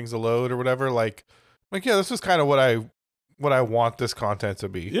waiting for things to load or whatever, like yeah, this is kind of what I want this content to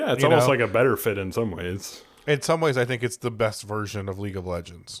be. Yeah, it's almost like a better fit in some ways. In some ways, I think it's the best version of League of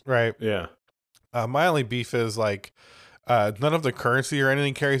Legends, right? Yeah. My only beef is like none of the currency or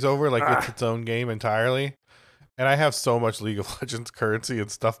anything carries over. Like it's its own game entirely. And I have so much League of Legends currency and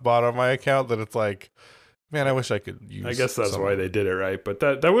stuff bought on my account that it's like, man, I wish I could use. I guess that's why they did it, right? But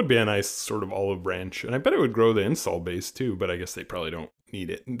that would be a nice sort of olive branch. And I bet it would grow the install base too, but I guess they probably don't need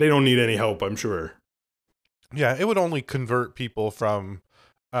it. They don't need any help, I'm sure. Yeah, it would only convert people from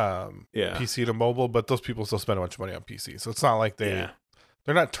PC to mobile, but those people still spend a bunch of money on PC. So it's not like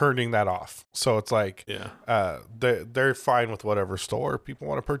they're not turning that off. So it's like they're fine with whatever store people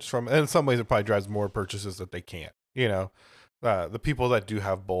want to purchase from. And in some ways it probably drives more purchases that they can't. The people that do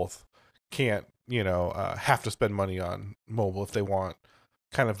have both can't, have to spend money on mobile if they want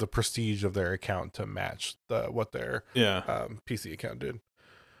kind of the prestige of their account to match what their PC account did.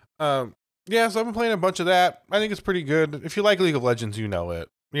 So I've been playing a bunch of that. I think it's pretty good. If you like League of Legends, you know it.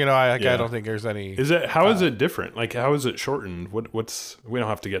 I don't think there's any. How is it different? Like, how is it shortened? What's we don't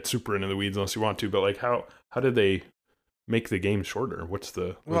have to get super into the weeds unless you want to, but like, how did they make the game shorter? What's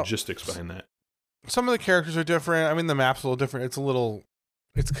the logistics behind that? Some of the characters are different. I mean, the map's a little different.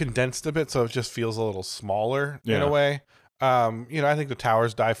 It's condensed a bit, so it just feels a little smaller in a way. I think the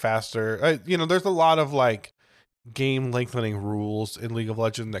towers die faster. There's a lot of like game lengthening rules in League of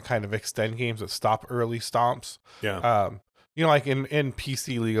Legends that kind of extend games that stop early stomps. Yeah. Like in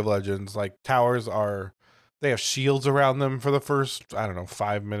PC League of Legends, like towers they have shields around them for the first, I don't know,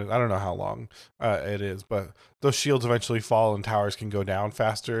 5 minutes. I don't know how long it is, but those shields eventually fall and towers can go down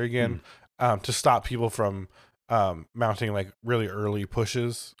faster again to stop people from mounting like really early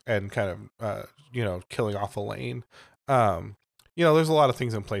pushes and kind of, killing off a lane. There's a lot of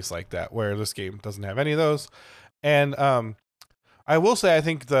things in place like that where this game doesn't have any of those. And I will say, I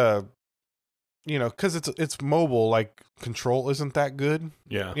think because it's mobile, like control isn't that good.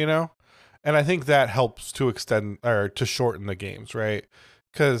 Yeah. And I think that helps to extend or to shorten the games, right?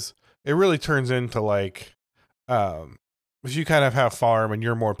 Because it really turns into like, if you kind of have farm and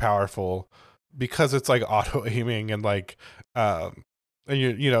you're more powerful, because it's like auto aiming and like, and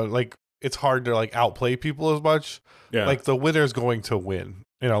like it's hard to like outplay people as much. Yeah. Like the winner's going to win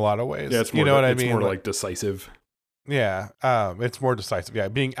in a lot of ways. Yeah, it's more, what I mean? It's more like decisive. Yeah, it's more decisive. Yeah,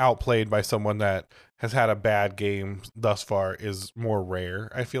 being outplayed by someone that has had a bad game thus far is more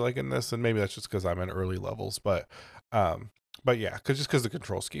rare, I feel like, in this, and maybe that's just because I'm in early levels, but yeah, because the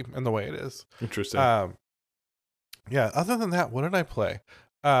control scheme and the way it is. Interesting. Yeah. Other than that, what did I play?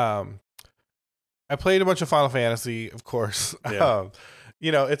 I played a bunch of Final Fantasy, of course. Yeah.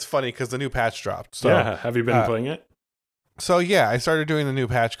 It's funny because the new patch dropped. So, yeah, have you been playing it? So yeah, I started doing the new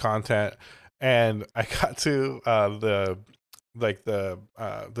patch content. And I got to the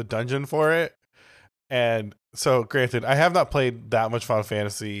dungeon for it, and so granted, I have not played that much Final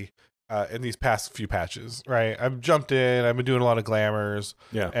Fantasy in these past few patches. Right, I've jumped in, I've been doing a lot of glamours,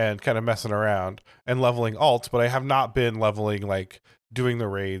 and kind of messing around and leveling alts, but I have not been leveling like doing the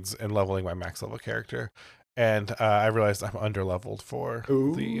raids and leveling my max level character. And I realized I'm underleveled for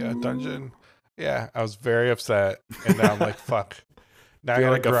the dungeon. Yeah, I was very upset, and now I'm like, fuck. Now I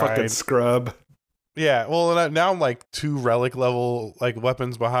like grind. A fucking scrub. Yeah, well, now I'm like 2 relic level like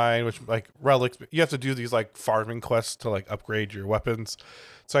weapons behind, which like relics, you have to do these like farming quests to like upgrade your weapons.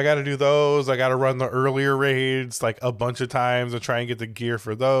 So I got to do those. I got to run the earlier raids like a bunch of times and try and get the gear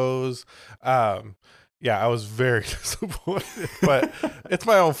for those. Yeah, I was very disappointed, but it's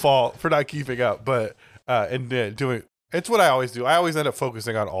my own fault for not keeping up. But and doing. It's what I always do. I always end up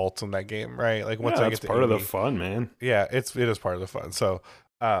focusing on alts in that game, right? Like once I get to part of the fun, man. Yeah, it is part of the fun. So,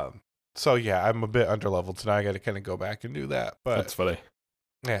 So yeah, I'm a bit underleveled, so now I got to kind of go back and do that. But That's funny.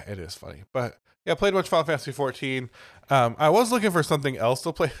 yeah, it is funny. But yeah, I played much Final Fantasy 14. I was looking for something else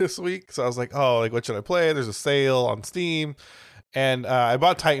to play this week, so I was like, oh, like what should I play? There's a sale on Steam, and I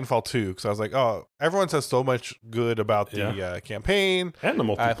bought Titanfall 2 because I was like, oh, everyone says so much good about the campaign And the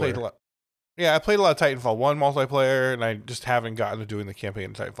multiplayer. I played a lot. Yeah, I played a lot of Titanfall 1 multiplayer, and I just haven't gotten to doing the campaign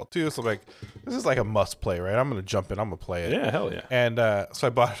in Titanfall 2. So I'm like, this is like a must play, right? I'm gonna jump in, I'm gonna play it. Yeah, hell yeah. And so I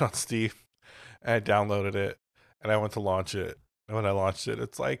bought it on Steam, and I downloaded it, and I went to launch it. And when I launched it,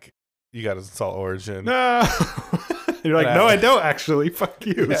 it's like, you got to install Origin. No. You're like, no, I don't actually. Fuck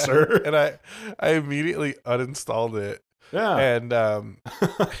you, Yeah, sir. and I immediately uninstalled it. Yeah. And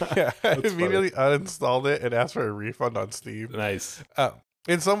yeah, I That's immediately uninstalled it and asked for a refund on Steam. Nice.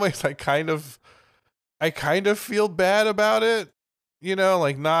 In some ways, I kind of feel bad about it, you know,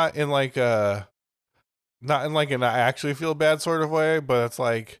 like not in like an I actually feel bad sort of way, but it's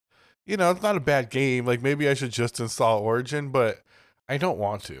like, you know, it's not a bad game. Like maybe I should just install Origin, but I don't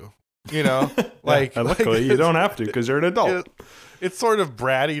want to, you know, like, and luckily you don't have to because you're an adult. It's sort of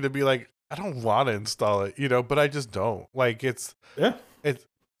bratty to be like, I don't want to install it, you know, but I just don't. Like it's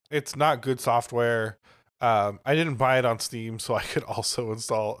not good software. I didn't buy it on Steam, so I could also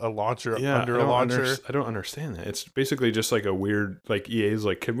install a launcher under a launcher. I don't understand that. It's basically just like a weird, like EA's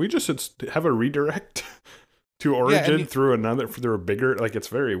like, can we just have a redirect to Origin through a bigger, like it's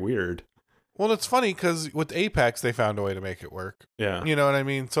very weird. Well, it's funny because with Apex, they found a way to make it work. Yeah. You know what I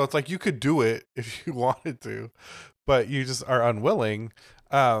mean? So it's like you could do it if you wanted to, but you just are unwilling.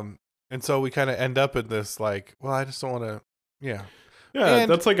 And so we kind of end up in this like, well, I just don't want to, yeah. Yeah,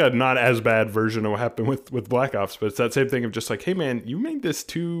 And that's like a not as bad version of what happened with Black Ops, but it's that same thing of just like, hey man, you made this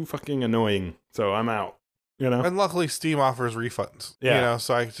too fucking annoying, so I'm out. You know? And luckily Steam offers refunds. Yeah. You know,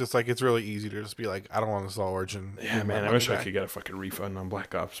 so I just like, it's really easy to just be like, I don't want to install Origin. Yeah, man, I wish I could get a fucking refund on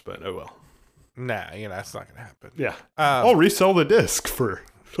Black Ops, but oh well. Nah, you know, that's not gonna happen. Yeah. I'll resell the disc for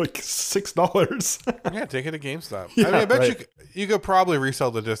like $6. Yeah, take it to GameStop. Yeah, I mean, I bet right. you could probably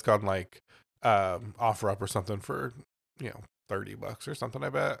resell the disc on like OfferUp or something for, you know, $30 or something, I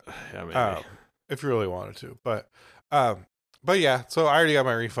bet. Yeah, maybe. If you really wanted to. But yeah, so I already got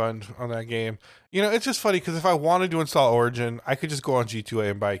my refund on that game. You know, it's just funny because if I wanted to install Origin, I could just go on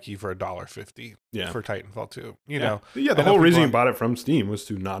G2A and buy a key for $1.50 for Titanfall 2. You know? Yeah, the whole reason you bought it from Steam was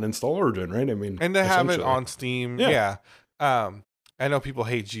to not install Origin, right? I mean, and to have it on Steam. Yeah. I know people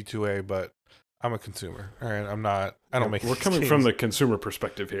hate G2A, but I'm a consumer. All right, I don't make. We're coming games. from the consumer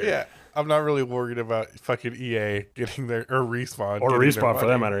perspective here. Yeah, I'm not really worried about fucking EA getting their or Respawn for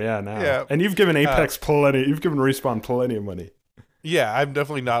that matter. Yeah, now. Yeah, and you've given Apex plenty. You've given Respawn plenty of money. Yeah, I'm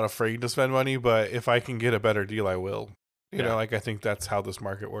definitely not afraid to spend money, but if I can get a better deal, I will. You know, like I think that's how this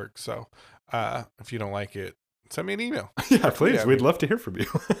market works. So, if you don't like it, send me an email. Yeah, please. We'd love to hear from you.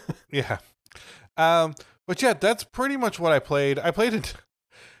 Yeah. But yeah, that's pretty much what I played. I played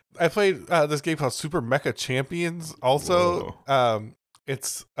this game called Super Mecha Champions. Also,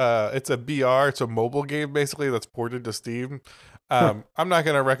 it's a BR. It's a mobile game basically that's ported to Steam. I'm not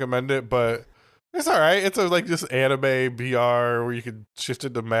gonna recommend it, but it's all right. It's a like just anime BR where you can shift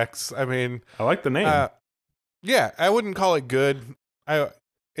into mechs. I mean, I like the name. Yeah, I wouldn't call it good.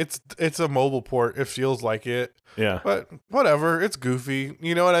 It's a mobile port. It feels like it. Yeah, but whatever. It's goofy.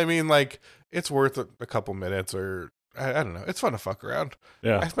 You know what I mean? Like it's worth a couple minutes, or I don't know. It's fun to fuck around.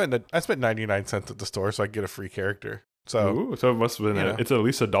 Yeah, I spent 99 cents at the store so I get a free character. So so it must have been. It's at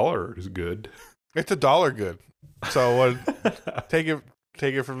least $1 is good. It's $1 good. So take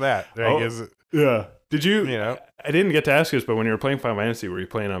it from that. Yeah. Did you? You know, I didn't get to ask you this, but when you were playing Final Fantasy, were you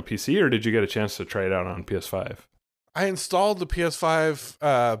playing on PC or did you get a chance to try it out on PS5? I installed the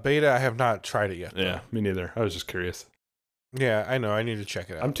PS5 beta. I have not tried it yet. Yeah, me neither. I was just curious. Yeah, I know. I need to check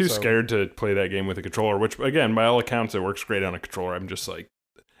it out. I'm too scared to play that game with a controller, which, again, by all accounts, it works great on a controller. I'm just like,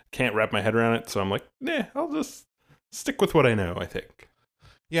 can't wrap my head around it. So I'm like, I'll just stick with what I know, I think.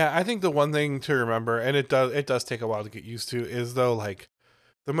 Yeah, I think the one thing to remember, and it does take a while to get used to, is though, like,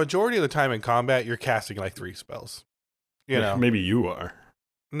 the majority of the time in combat, you're casting like 3 spells. You know? Maybe you are.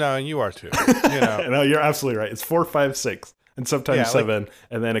 No, and you are too. You know? No, you're absolutely right. It's 4, 5, 6, and sometimes 7,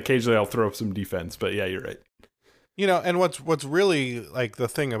 and then occasionally I'll throw up some defense. But yeah, you're right. You know, and what's really like the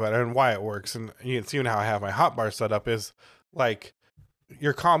thing about it and why it works, and you can see how I have my hotbar set up is like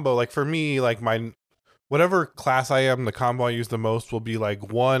your combo. Like for me, like my whatever class I am, the combo I use the most will be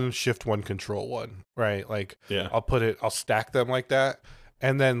like 1 shift 1 control 1, right? Like I'll stack them like that,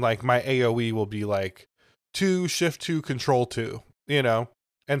 and then like my AOE will be like 2 shift 2 control 2. You know.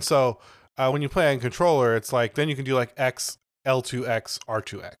 And so when you play on controller, it's like then you can do like X, L2X,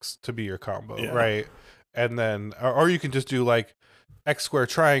 R2X to be your combo, right? And then, or you can just do like X square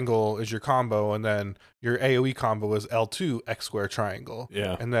triangle is your combo, and then your AoE combo is L2 X square triangle.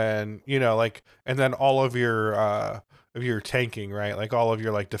 Yeah. And then, and then all of your tanking, right? Like all of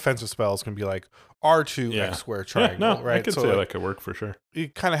your like defensive spells can be like R2 X square triangle, no, right? I could say that could work for sure. You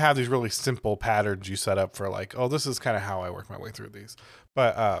kind of have these really simple patterns you set up for like, oh, this is kind of how I work my way through these.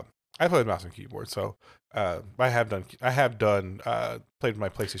 But I played mouse and keyboard, so I have played with my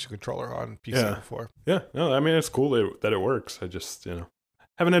PlayStation controller on PC before. Yeah, no, I mean it's cool that it works. I just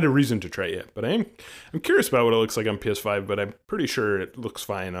haven't had a reason to try it yet, but I'm curious about what it looks like on PS5. But I'm pretty sure it looks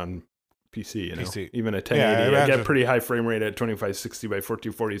fine on PC. PC. Even at 1080, I get pretty high frame rate at 2560 by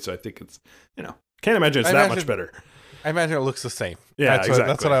 1440. So I think it's can't imagine it's that much better. I imagine it looks the same. Yeah, exactly.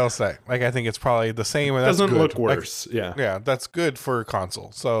 That's what I will say. Like, I think it's probably the same. And it doesn't look good. worse. Like, yeah, that's good for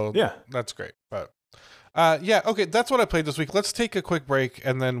console. So yeah, that's great. But okay, that's what I played this week. Let's take a quick break,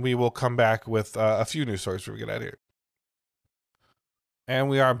 and then we will come back with a few news stories before we get out of here. And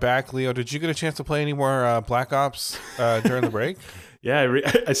we are back. Leo, did you get a chance to play any more Black Ops during the break? Yeah,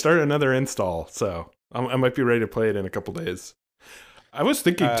 I started another install, so I might be ready to play it in a couple days. I was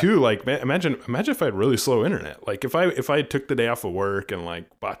thinking too, like, man, imagine if I had really slow internet. Like, if I took the day off of work and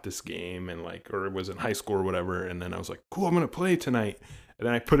like bought this game and like, or it was in high school or whatever, and then I was like, cool, I'm gonna play tonight, and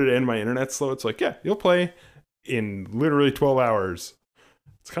then I put it in, my internet's slow. It's like, yeah, you'll play in literally 12 hours.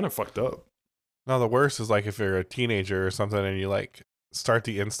 It's kind of fucked up. No, the worst is like if you're a teenager or something and you like start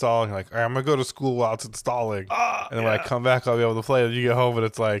the install and you're like, all right, I'm gonna go to school while it's installing, and then when I come back, I'll be able to play it. You get home and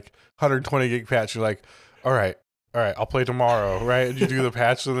it's like 120 gig patch. You're like, all right, I'll play tomorrow, right? And you do the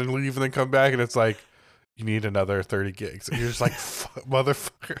patch and then leave and then come back and it's like, you need another 30 gigs. And you're just like,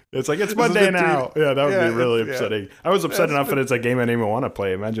 motherfucker. It's like, it's Monday now. Yeah, that would be really upsetting. I was upset enough that it's a game I didn't even want to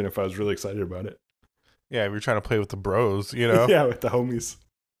play. Imagine if I was really excited about it. Yeah, we were trying to play with the bros, Yeah, with the homies.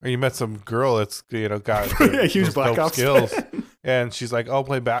 Or you met some girl that's, got a huge Black Ops skills. And she's like, I'll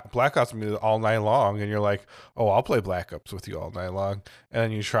play Black Ops with me all night long. And you're like, oh, I'll play Black Ops with you all night long. And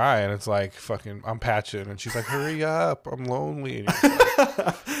then you try, and it's like, fucking, I'm patching. And she's like, hurry up, I'm lonely. And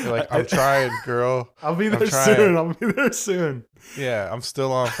you're like, I'm trying, girl. I'll be there soon. Yeah, I'm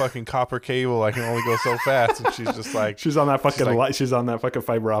still on fucking copper cable. I can only go so fast. And she's just like, she's on that fucking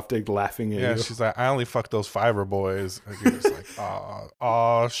fiber optic laughing at you. Yeah, she's like, I only fuck those fiber boys. And you're just like,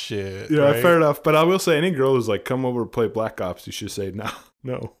 oh shit. Yeah, right? Fair enough. But I will say, any girl who's like, come over to play Black Ops, you should say,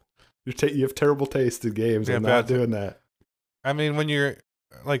 no. You have terrible taste in games. I'm not doing that. I mean, when you're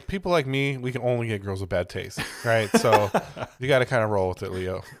like, people like me, we can only get girls with bad taste, right? So you got to kind of roll with it,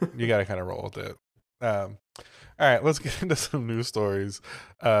 Leo. You got to kind of roll with it. All right, let's get into some news stories.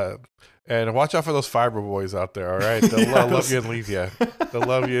 And watch out for those fiber boys out there, all right? They'll love you and leave you. They'll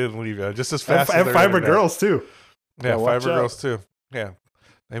love you and leave you. Just as fast as their fiber internet. Girls, too. Yeah, fiber girls, too. Yeah.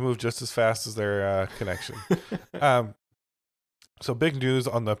 They move just as fast as their connection. So big news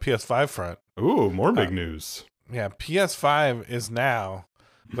on the PS5 front. Ooh, more big news. Yeah, PS5 is now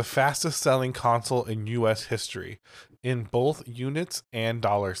the fastest selling console in U.S. history in both units and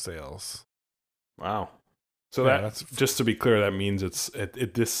dollar sales. Wow. So that's just to be clear, that means it's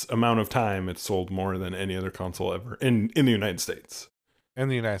at this amount of time, it's sold more than any other console ever in the United States. In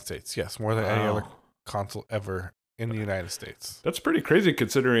the United States, yes, more than any other console ever in the United States. That's pretty crazy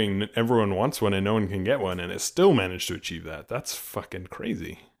considering everyone wants one and no one can get one, and it still managed to achieve that. That's fucking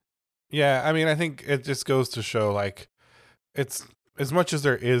crazy. Yeah, I mean, I think it just goes to show, like, it's as much as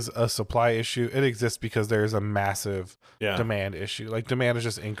there is a supply issue, it exists because there is a massive demand issue. Like, demand has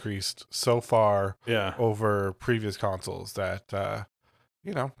just increased so far over previous consoles that,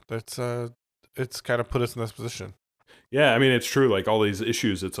 it's kind of put us in this position. Yeah, I mean, it's true. Like, all these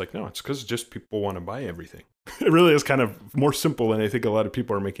issues, it's like, no, it's because just people want to buy everything. It really is kind of more simple than I think a lot of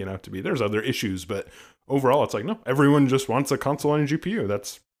people are making it out to be. There's other issues, but overall, it's like, no, everyone just wants a console and a GPU.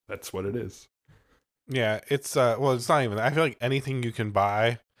 That's what it is. Yeah, it's it's not even that. I feel like anything you can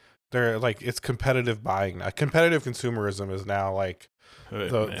buy, they're like, it's competitive buying now. Competitive consumerism is now like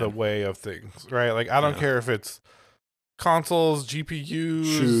the way of things, right? Like, I don't care if it's consoles, GPUs,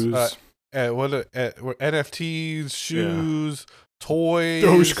 shoes, NFTs, shoes, toys,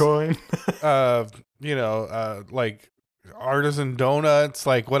 Dogecoin, like artisan donuts,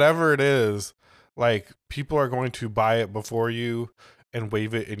 like whatever it is, like people are going to buy it before you and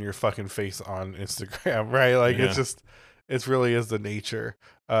wave it in your fucking face on Instagram, right? Like it really is the nature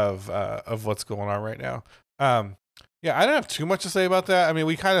of what's going on right now. Yeah, I don't have too much to say about that. I mean,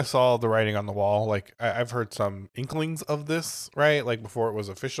 we kind of saw the writing on the wall. Like, I've heard some inklings of this, right? Like, before it was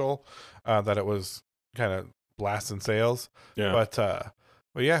official, that it was kind of blasting sales. Yeah. But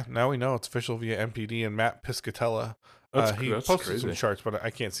yeah, now we know it's official via NPD, and Matt Piscatella. He posted some charts, but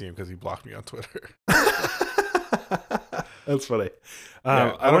I can't see him because he blocked me on Twitter. That's funny.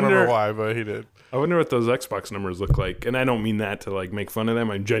 Yeah, I don't remember why, but he did. I wonder what those Xbox numbers look like. And I don't mean that to like make fun of them.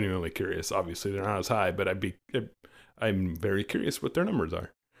 I'm genuinely curious. Obviously, they're not as high, but I'm very curious what their numbers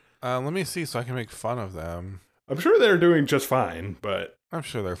are. Let me see so I can make fun of them. I'm sure they're doing just fine, but I'm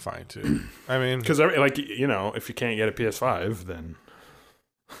sure they're fine too. I mean, because like if you can't get a PS5, then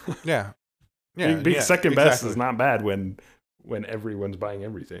yeah, being second best is not bad when everyone's buying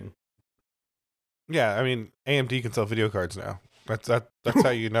everything. Yeah, I mean, AMD can sell video cards now. That's how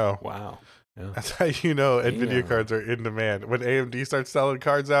you know. Wow. Yeah. That's how you know NVIDIA cards are in demand. When AMD starts selling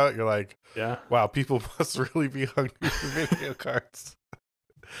cards out, you're like, yeah, wow, people must really be hungry for video cards.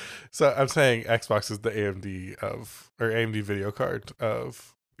 So I'm saying Xbox is the AMD video card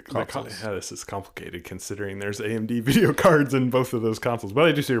of consoles. Yeah, this is complicated considering there's AMD video cards in both of those consoles. But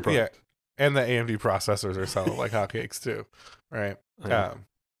I do see your point. Yeah, and the AMD processors are selling like hotcakes too, right? But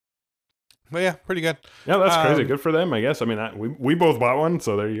yeah, pretty good. Yeah, that's crazy. Good for them, I guess. I mean, we both bought one,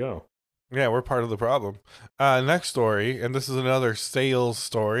 so there you go. Yeah, we're part of the problem. Next story, and this is another sales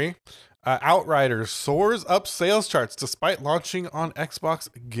story. Outriders soars up sales charts despite launching on Xbox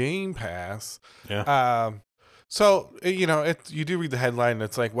Game Pass. Yeah. So you do read the headline, and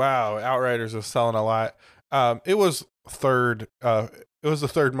it's like, wow, Outriders is selling a lot. It was third. It was the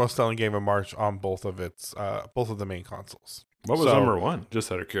third most selling game of March on both of the main consoles. What was number one?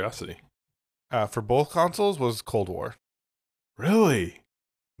 Just out of curiosity. For both consoles was Cold War. Really?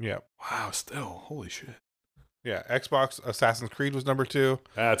 Yeah. Wow. Still, holy shit. Yeah, Xbox Assassin's Creed was number 2.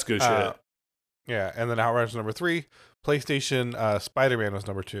 That's good shit. Yeah, and then Outriders was number 3. PlayStation Spider-Man was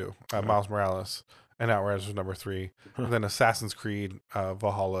number 2. Miles Morales, and Outriders was number 3. And then Assassin's Creed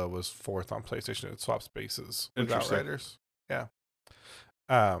Valhalla was 4th on PlayStation. It swapped spaces with Outriders. Yeah.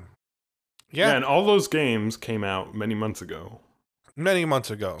 Yeah, and all those games came out many months ago. Many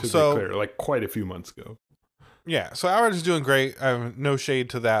months ago. To be clear, like quite a few months ago. Yeah, so Outriders is doing great. No shade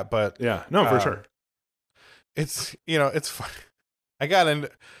to that, but yeah, no, for sure. It's it's fun. I got in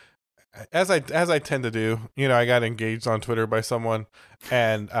as I tend to do. I got engaged on Twitter by someone,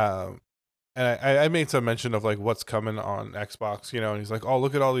 and I made some mention of like what's coming on Xbox. And he's like, "Oh,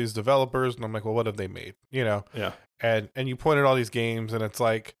 look at all these developers," and I'm like, "Well, what have they made?" Yeah. And you pointed all these games, and it's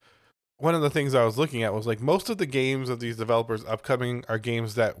like one of the things I was looking at was like most of the games of these developers upcoming are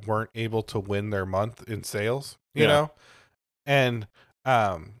games that weren't able to win their month in sales. You know, and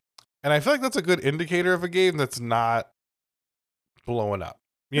I feel like that's a good indicator of a game that's not blowing up.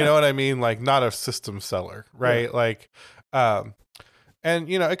 You know what I mean? Like not a system seller, right? Yeah. Like, and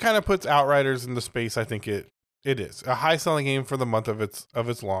it kind of puts Outriders in the space. I think it is a high selling game for the month of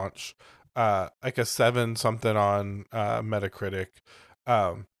its launch, like a 7 something on Metacritic.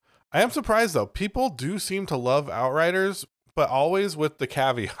 I am surprised though. People do seem to love Outriders, but always with the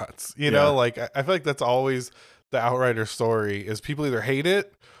caveats. You know, like I feel like that's always the Outriders story is people either hate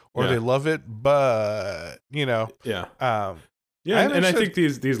it or they love it, but yeah. And I think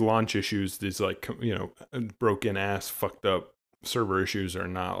these launch issues, these like broken ass fucked up server issues are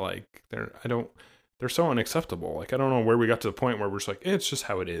not like they're so unacceptable. Like I don't know where we got to the point where we're just like it's just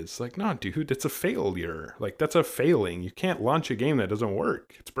how it is. Like no, dude, it's a failure. Like that's a failing. You can't launch a game that doesn't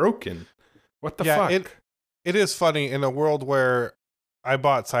work. It's broken. What the fuck? It is funny in a world where I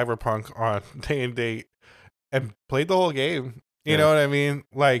bought Cyberpunk on day and date and played the whole game. You know what I mean?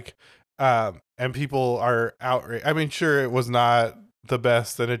 Like, and people are outraged. I mean, sure, it was not the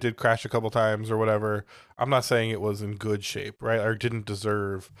best and it did crash a couple times or whatever. I'm not saying it was in good shape, right? Or didn't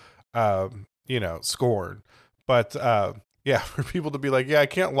deserve, scorn. But, for people to be like, I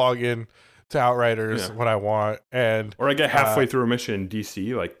can't log in to Outriders when I want. Or I get halfway through a mission in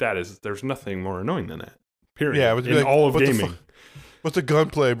DC. Like, there's nothing more annoying than that. Period. Yeah, in all of gaming. What's the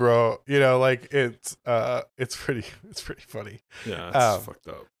gunplay, bro? Like it's pretty funny. Yeah, it's fucked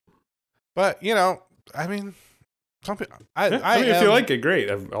up. But I mean, some people. If you like it, great.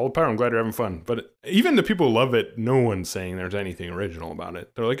 All the power. I'm glad you're having fun. But even the people who love it, no one's saying there's anything original about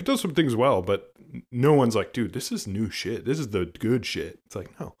it. They're like, it does some things well, but no one's like, dude, this is new shit. This is the good shit. It's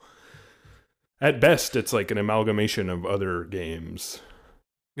like, no. At best, it's like an amalgamation of other games.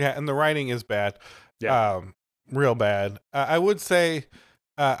 Yeah, and the writing is bad. Yeah. Real bad. I would say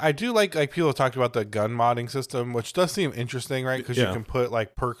I do like people talked about the gun modding system, which does seem interesting, right? Because you can put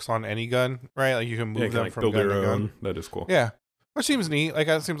like perks on any gun, right? Like you can move them from gun to gun. That is cool. Yeah, which seems neat. Like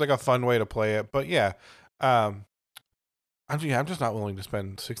that seems like a fun way to play it. But I'm just not willing to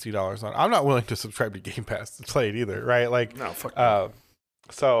spend $60 on. I'm not willing to subscribe to Game Pass to play it either, right? Like no, fuck. I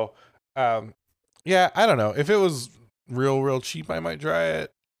don't know if it was real cheap, I might try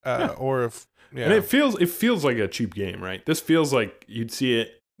it. Or if. Yeah. And it feels like a cheap game, right? This feels like you'd see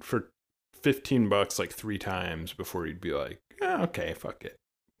it for $15 like 3 times before you'd be like, okay, fuck it.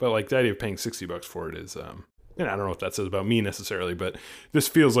 But like the idea of paying $60 for it is, and I don't know what that says about me necessarily, but this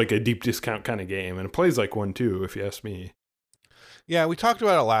feels like a deep discount kind of game, and it plays like one too, if you ask me. Yeah, we talked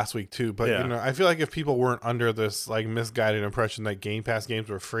about it last week too, but Yeah. you know, I feel like if people weren't under this like misguided impression that Game Pass games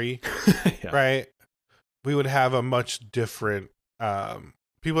were free, Yeah. right, we would have a much different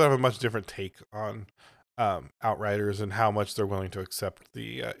people have a much different take on Outriders and how much they're willing to accept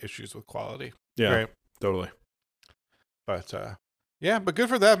the issues with quality. Yeah, Right. totally. But yeah, but good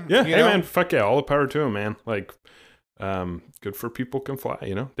for them. Yeah, you hey know? man, fuck yeah, all the power to them, man. Like, good for People Can Fly.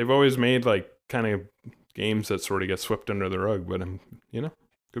 You know, they've always made like kind of games that sort of get swept under the rug, but you know,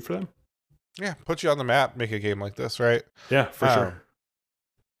 good for them. Yeah, put you on the map, make a game like this, right? Yeah, for sure.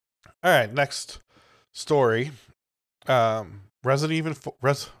 All right, next story. Resident Evil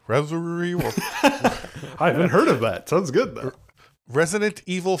Resident Evil I haven't heard of that. Sounds good though. Resident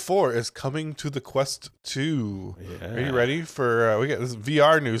Evil 4 is coming to the Quest 2. Yeah. Are you ready for we got this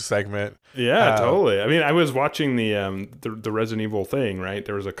VR news segment? Yeah, totally. I mean, I was watching the Resident Evil thing, right?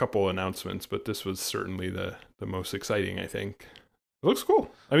 There was a couple announcements, but this was certainly the most exciting, I think. It looks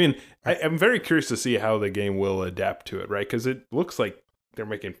cool. I mean, I'm very curious to see how the game will adapt to it, right? Because it looks like they're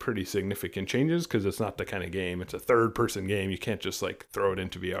making pretty significant changes because it's not the kind of game. It's a third-person game. You can't just like throw it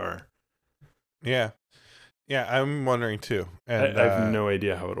into VR. Yeah. Yeah, I'm wondering too. And I have no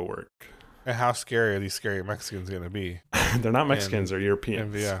idea how it'll work. And how scary are these scary Mexicans going to be? They're not Mexicans, they're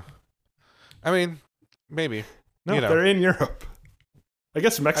Europeans. In VR. I mean, maybe. No, you know. they're in Europe. I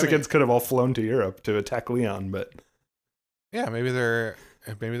guess Mexicans could have all flown to Europe to attack Leon, but yeah, maybe they're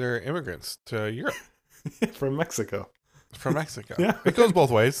immigrants to Europe from Mexico. from Mexico. Yeah. It goes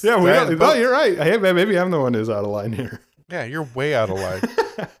both ways. Yeah, right? you're right. Hey, maybe I'm the one who's out of line here. Yeah, you're way out of line.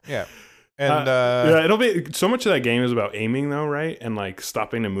 Yeah. And yeah, it'll be so much of that game is about aiming though, right? And like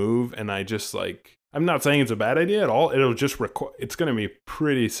stopping to move. And I just like, I'm not saying it's a bad idea at all. It'll just it's going to be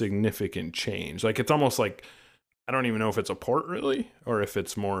pretty significant change. Like it's almost like, I don't even know if it's a port really, or if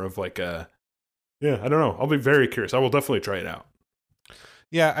it's more of like I don't know. I'll be very curious. I will definitely try it out.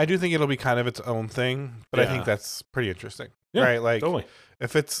 yeah, I do think it'll be kind of its own thing, but I think that's pretty interesting. Yeah, right? Like totally.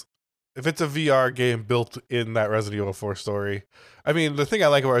 if it's a VR game built in that Resident Evil 4 story, I mean, the thing I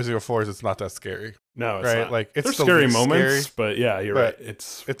like about Resident Evil 4 is it's not that scary. No, it's right? not. Like it's There's the scary least moments, scary, but yeah, you're right.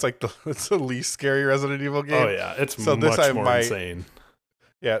 It's like it's the least scary Resident Evil game. oh yeah, it's So much this I more might- insane.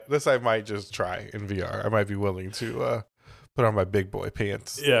 Yeah, this I might just try in VR. I might be willing to put on my big boy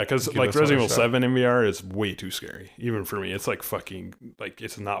pants. Yeah, because Give like this one a Resident Evil shot. 7 in VR is way too scary. Even for me, it's like fucking like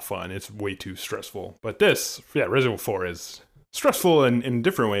it's not fun. It's way too stressful. But this, yeah, Resident Evil 4 is stressful in a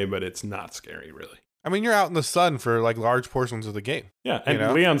different way, but it's not scary really. I mean, you're out in the sun for like large portions of the game. Yeah, and You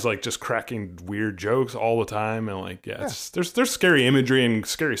know? Leon's like just cracking weird jokes all the time, and like It's, there's scary imagery and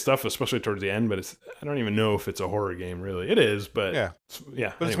scary stuff, especially towards the end. But I don't even know if it's a horror game really. It is, but Yeah.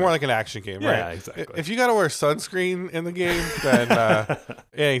 yeah. But it's anyway. more like an action game, Yeah, right? exactly. If you got to wear sunscreen in the game, then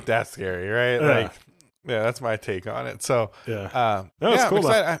it ain't that scary, right? Yeah. Like, yeah, that's my take on it. So, yeah. No, it's yeah, cool, I'm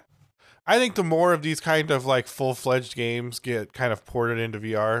excited. I think the more of these kind of like full-fledged games get kind of ported into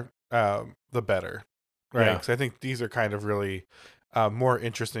VR, the better, right? Yeah. Because I think these are kind of really more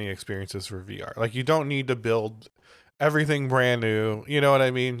interesting experiences for VR. Like, you don't need to build everything brand new. You know what I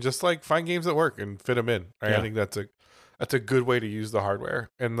mean? Just like find games that work and fit them in. Right? Yeah. I think that's a good way to use the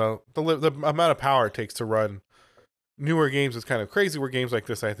hardware, and the amount of power it takes to run newer games is kind of crazy. Where games like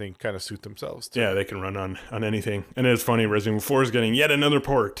this, I think, kind of suit themselves. Yeah, they can run on anything. And it's funny, Resident Evil 4 is getting yet another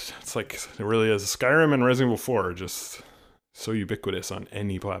port. It's like, it really is. Skyrim and Resident Evil 4 are just so ubiquitous on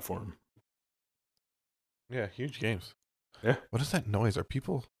any platform. Yeah, huge games. Yeah. What is that noise? Are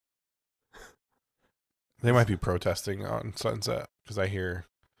people? They might be protesting on Sunset because I hear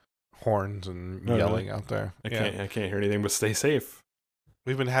horns and Oh, yelling out there. I can't hear anything but stay safe.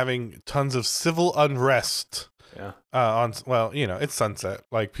 We've been having tons of civil unrest. Yeah. It's Sunset.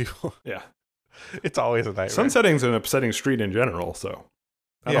 Like people, Yeah. it's always a nightmare. Sunsetting's an upsetting street in general, so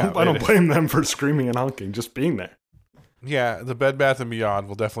I Yeah, don't it is. blame them for screaming and honking, just being there. Yeah, the Bed Bath & Beyond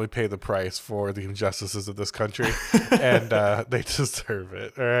will definitely pay the price for the injustices of this country, and they deserve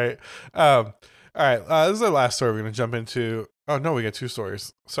it. All right. All right. This is our last story we're going to jump into. Oh, no, we got two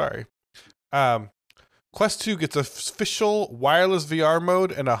stories. Sorry. Quest 2 gets official wireless VR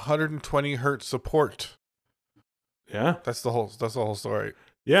mode and 120 hertz support. Yeah. That's the whole story.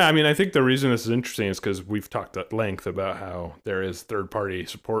 Yeah, I mean, I think the reason this is interesting is because we've talked at length about how there is third-party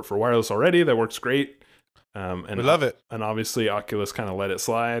support for wireless already that works great. And We love it. And obviously Oculus kind of let it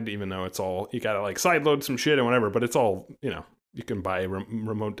slide, even though it's all, you got to like sideload some shit and whatever, but it's all, you can buy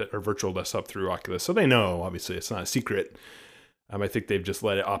remote or virtual desktop through Oculus. So they know, obviously it's not a secret. I think they've just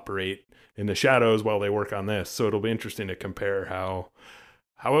let it operate in the shadows while they work on this. So it'll be interesting to compare how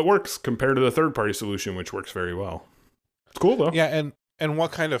it works compared to the third-party solution, which works very well. It's cool though. Yeah, and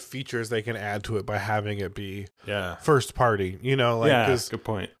what kind of features they can add to it by having it be Yeah. first party, you know, like, Yeah, 'cause, good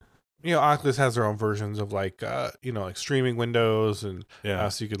point. you know, Oculus has their own versions of like, you know, like streaming windows and Yeah.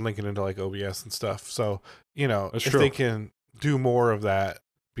 so you can link it into like OBS and stuff. So, you know, That's if true. they can do more of that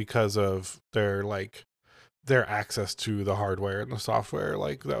because of their access to the hardware and the software,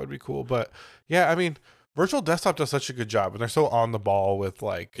 like that would be cool. But yeah, I mean, Virtual Desktop does such a good job, and they're so on the ball with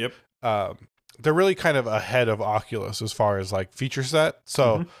like, Yep. they're really kind of ahead of Oculus as far as like feature set.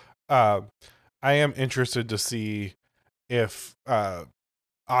 So, I am interested to see if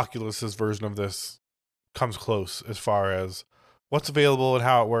Oculus's version of this comes close as far as what's available and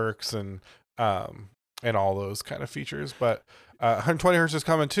how it works and all those kind of features. But 120 hertz is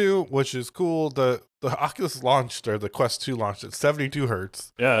coming too, which is cool. The Oculus launched, or the Quest 2 launched at 72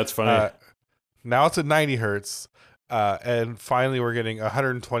 hertz. Yeah, that's funny. Now it's at 90 hertz. And finally we're getting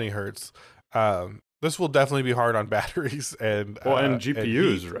 120 hertz. This will definitely be hard on batteries and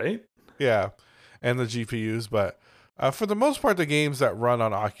GPUs, and right? Yeah, and the GPUs. But for the most part, the games that run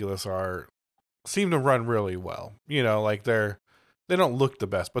on Oculus seem to run really well. You know, like they don't look the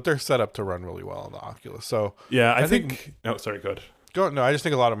best, but they're set up to run really well on the Oculus. So yeah, I think. Oh, sorry, go ahead. No, I just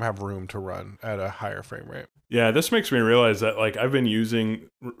think a lot of them have room to run at a higher frame rate. Yeah, this makes me realize that like I've been using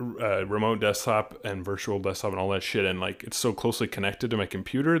remote desktop and virtual desktop and all that shit, and like it's so closely connected to my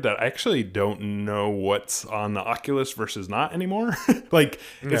computer that I actually don't know what's on the Oculus versus not anymore. Like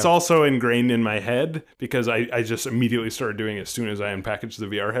it's also ingrained in my head because I just immediately started doing it as soon as I unpackaged the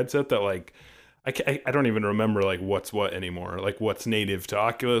VR headset that like I don't even remember like what's what anymore, like what's native to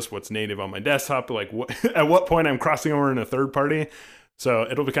Oculus, what's native on my desktop, like what at what point I'm crossing over in a third party. So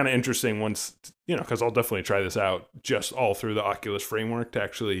it'll be kind of interesting once, you know, because I'll definitely try this out just all through the Oculus framework. To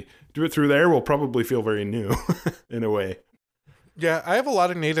actually do it through there will probably feel very new in a way. Yeah, I have a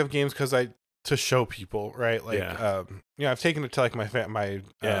lot of native games to show people, right? Like, you know, I've taken it to like my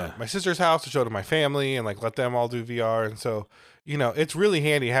sister's house to show to my family and like let them all do VR. And so, you know, it's really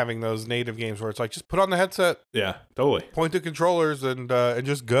handy having those native games where it's like just put on the headset, yeah, totally, point the controllers and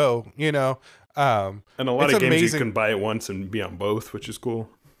just go, you know. And a lot of games you can buy it once and be on both, which is cool.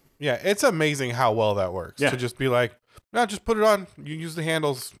 Yeah, it's amazing how well that works. Yeah. To just be like, no, just put it on. You use the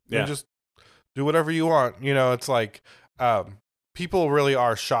handles and Yeah. just do whatever you want. You know, it's like people really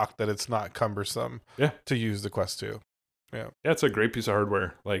are shocked that it's not cumbersome to use the Quest 2. Yeah, it's a great piece of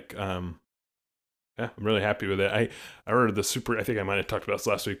hardware. Like, yeah, I'm really happy with it. I ordered the super, I think I might have talked about this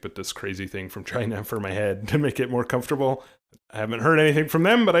last week, but this crazy thing from China for my head to make it more comfortable. I haven't heard anything from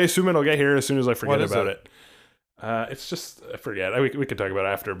them, but I assume it'll get here as soon as I forget about it. It's just, I forget. We could talk about it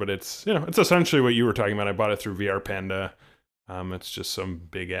after, but it's, you know, it's essentially what you were talking about. I bought it through VR Panda. It's just some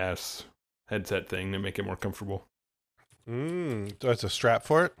big ass headset thing to make it more comfortable. So it's a strap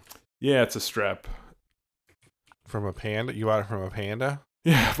for it? Yeah, it's a strap. From a panda? You bought it from a panda?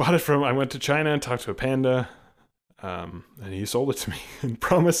 Yeah, I went to China and talked to a panda, and he sold it to me and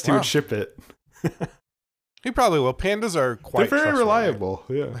promised he would ship it. He probably will. Pandas are quite They're very reliable.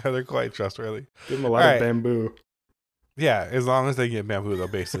 Yeah. They're quite trustworthy. Give them a lot of bamboo. Yeah, as long as they get bamboo, they'll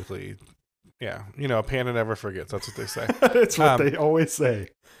basically, yeah. You know, a panda never forgets. That's what they say. That's what they always say.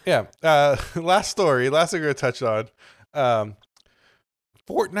 Yeah. Last thing we're going to touch on.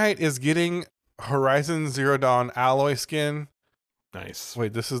 Fortnite is getting Horizon Zero Dawn alloy skin. Nice.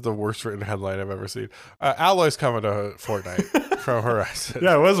 Wait, this is the worst written headline I've ever seen. Alloy's coming to Fortnite from Horizon.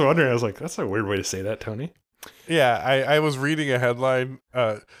 Yeah, I was wondering. I was like, that's a weird way to say that, Tony. Yeah, I was reading a headline.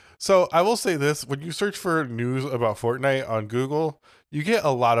 So I will say this. When you search for news about Fortnite on Google, you get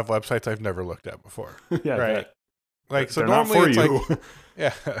a lot of websites I've never looked at before. Yeah, right? Like, so they're normally not for it's you.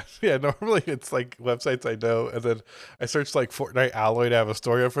 like, yeah, normally it's like websites I know, and then I searched like Fortnite alloy to have a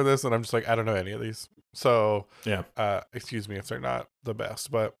story up for this, and I'm just like, I don't know any of these. So, yeah, excuse me if they're not the best,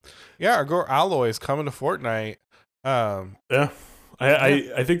 but yeah, our girl Alloy is coming to Fortnite. Yeah,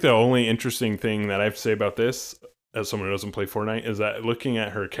 I think the only interesting thing that I have to say about this, as someone who doesn't play Fortnite, is that looking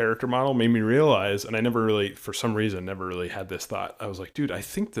at her character model made me realize, and I never really, for some reason, never really had this thought. I was like, dude, I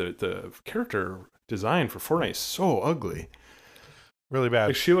think the character design for Fortnite is so ugly. Really bad.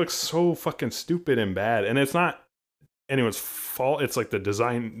 Like, she looks so fucking stupid and bad, and it's not anyone's fault. It's like the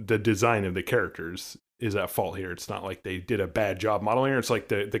design of the characters is at fault here. It's not like they did a bad job modeling her. It's like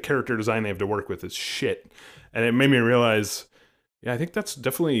the character design they have to work with is shit. And it made me realize, yeah, I think that's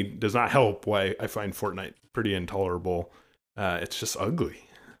definitely does not help why I find Fortnite pretty intolerable. It's just ugly.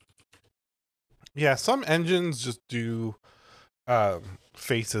 Yeah, some engines just do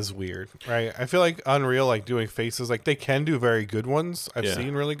faces weird, right? I feel like Unreal, like doing faces, like they can do very good ones. I've Yeah.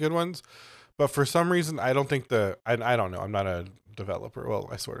 seen really good ones, but for some reason, I don't think I don't know. I'm not a developer. Well,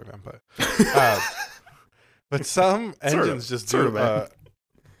 I sort of am, but some engines just sort do. of, man.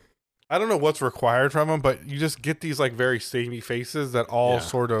 I don't know what's required from them, but you just get these like very samey faces that all Yeah.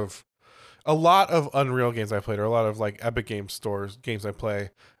 sort of. A lot of Unreal games I played, or a lot of like Epic Games stores games I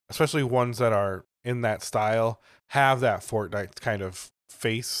play, especially ones that are in that style, have that Fortnite kind of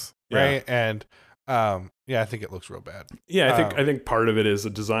face, right? And yeah, I think it looks real bad. Yeah, I think part of it is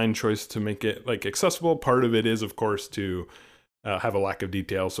a design choice to make it like accessible. Part of it is, of course, to have a lack of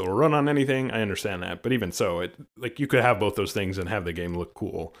detail, so it'll run on anything. I understand that, but even so, it like you could have both those things and have the game look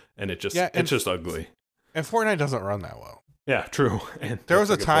cool, and it's just ugly. And Fortnite doesn't run that well. Yeah, true. And there was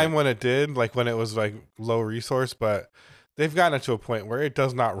a time when it did, like when it was like low resource, but they've gotten it to a point where it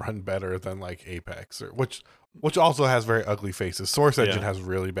does not run better than like Apex, or which also has very ugly faces. Source Engine has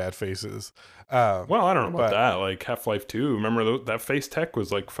really bad faces. Well, I don't know about that. Like Half-Life 2, remember that face tech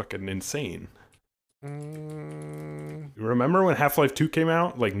was like fucking insane. Remember when Half-Life 2 came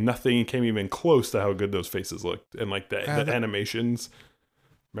out? Like nothing came even close to how good those faces looked, and like the animations.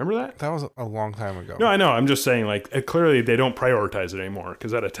 Remember that? That was a long time ago. No, I know. I'm just saying, like, clearly they don't prioritize it anymore,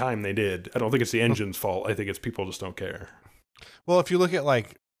 because at a time they did. I don't think it's the engine's fault. I think it's people just don't care. Well, if you look at,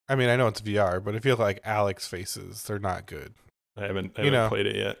 like, I mean, I know it's VR, but if you look at, like, Alex faces, they're not good. I haven't played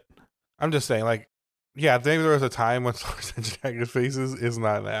it yet. I'm just saying, like, yeah, maybe there was a time when Source Engine had good faces. Is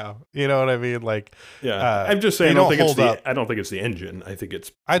not now. You know what I mean? Like, yeah. I'm just saying, I don't think it's the engine. I think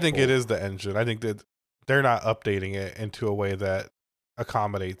it's. I think it is the engine. I think that they're not updating it into a way that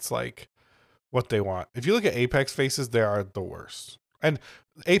accommodates like what they want. If you look at Apex faces, they are the worst. And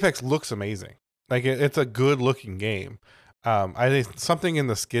Apex looks amazing. Like it's a good looking game. I think something in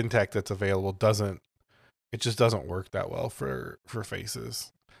the skin tech that's available just doesn't work that well for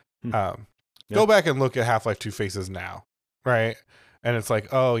faces. Go back and look at Half-Life 2 faces now, right? And it's like,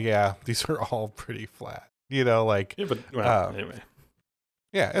 oh yeah, these are all pretty flat. You know, like anyway.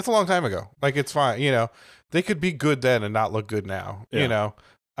 Yeah, it's a long time ago. Like it's fine, you know. They could be good then and not look good now, you know.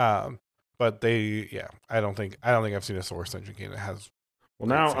 But I don't think I've seen a Source Engine game that has. Well,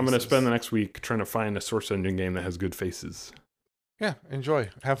 now I'm going to spend the next week trying to find a Source Engine game that has good faces. Yeah, enjoy,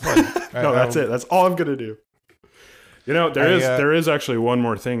 have fun. That's it. That's all I'm going to do. You know, there is actually one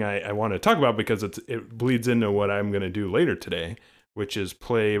more thing I want to talk about, because it bleeds into what I'm going to do later today, which is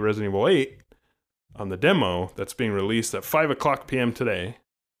play Resident Evil 8 on the demo that's being released at 5:00 p.m. today.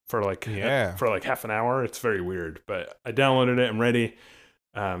 For like half an hour. It's very weird, but I downloaded it. I'm ready.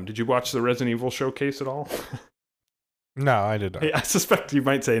 Did you watch the Resident Evil showcase at all? No, I did not. I suspect you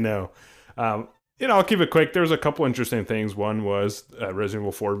might say no. I'll keep it quick. There's a couple interesting things. One was Resident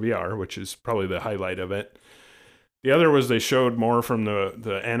Evil 4 VR, which is probably the highlight of it. The other was they showed more from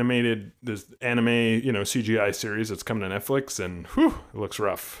the anime, CGI series that's coming to Netflix, and whew, it looks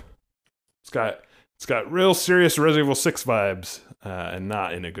rough. It's got real serious Resident Evil 6 vibes, and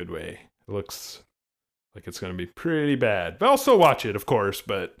not in a good way. It looks like it's going to be pretty bad. But I'll still watch it, of course,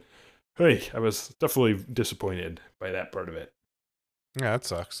 but hey, I was definitely disappointed by that part of it. Yeah, that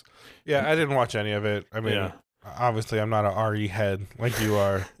sucks. Yeah, I didn't watch any of it. I mean, obviously I'm not an RE head like you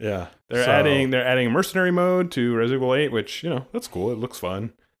are. Yeah. They're adding a mercenary mode to Resident Evil 8, which, that's cool. It looks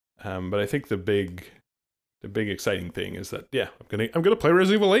fun. But I think the big exciting thing is that, I'm gonna play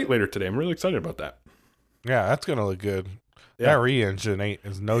Resident Evil 8 later today. I'm really excited about that. Yeah, that's gonna look good. Yeah. That re-engine 8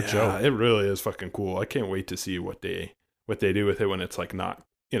 is no joke. It really is fucking cool. I can't wait to see what they do with it when it's like not,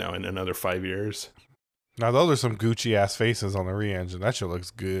 in another 5 years. Now those are some Gucci ass faces on the re-engine. That shit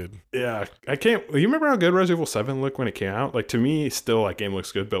looks good. Yeah, I can't. You remember how good Resident Evil 7 looked when it came out? Like to me, still that game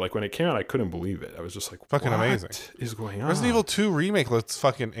looks good, but like when it came out, I couldn't believe it. I was just like, fucking amazing. What is going on? Resident Evil 2 remake looks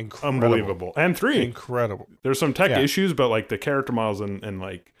fucking incredible. Unbelievable. And 3, incredible. There's some tech issues, but like the character models and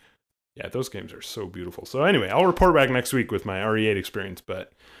like, yeah, those games are so beautiful. So anyway, I'll report back next week with my RE8 experience.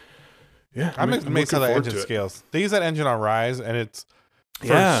 But yeah, I'm amazed how that engine scales. They use that engine on Rise, and it's.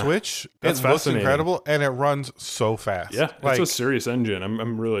 For Switch, it looks incredible, and it runs so fast. Yeah, it's a serious engine.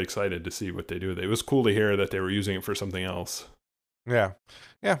 I'm really excited to see what they do with it. It was cool to hear that they were using it for something else. Yeah,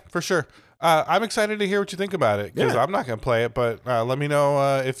 for sure. I'm excited to hear what you think about it, because I'm not going to play it, but let me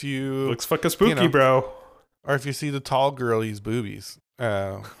know if you... Looks fucking spooky, bro. Or if you see the tall girlie's boobies.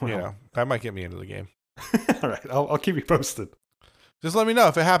 That might get me into the game. All right, I'll keep you posted. Just let me know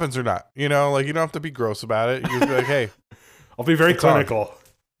if it happens or not. You don't have to be gross about it. You just be like, hey... I'll be very clinical.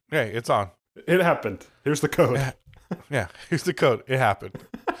 Hey, it's on. It happened. Here's the code. Yeah, here's the code. It happened.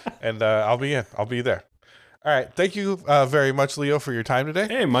 And I'll be in. I'll be there. All right. Thank you very much, Leo, for your time today.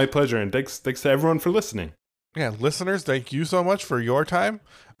 Hey, my pleasure. And thanks to everyone for listening. Yeah, listeners, thank you so much for your time.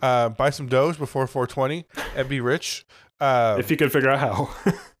 Buy some Doge before 420 and be rich. If you can figure out how.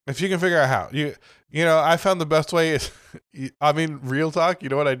 If you can figure out how. You know, I found the best way is, I mean, real talk, you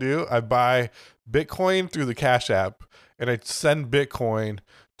know what I do? I buy Bitcoin through the Cash App, and I send Bitcoin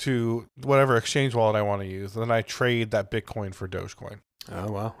to whatever exchange wallet I want to use. And then I trade that Bitcoin for Dogecoin.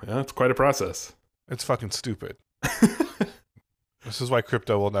 Oh, wow. Yeah, it's quite a process. It's fucking stupid. This is why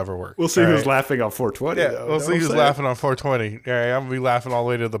crypto will never work. We'll see All who's right? laughing on 420. Yeah, though. we'll see who's laughing on 420. All right, I'm going to be laughing all the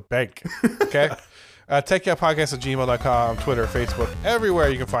way to the bank. Okay? TechYapPodcast@gmail.com, Twitter, Facebook, everywhere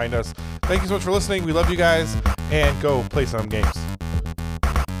you can find us. Thank you so much for listening. We love you guys, and go play some games.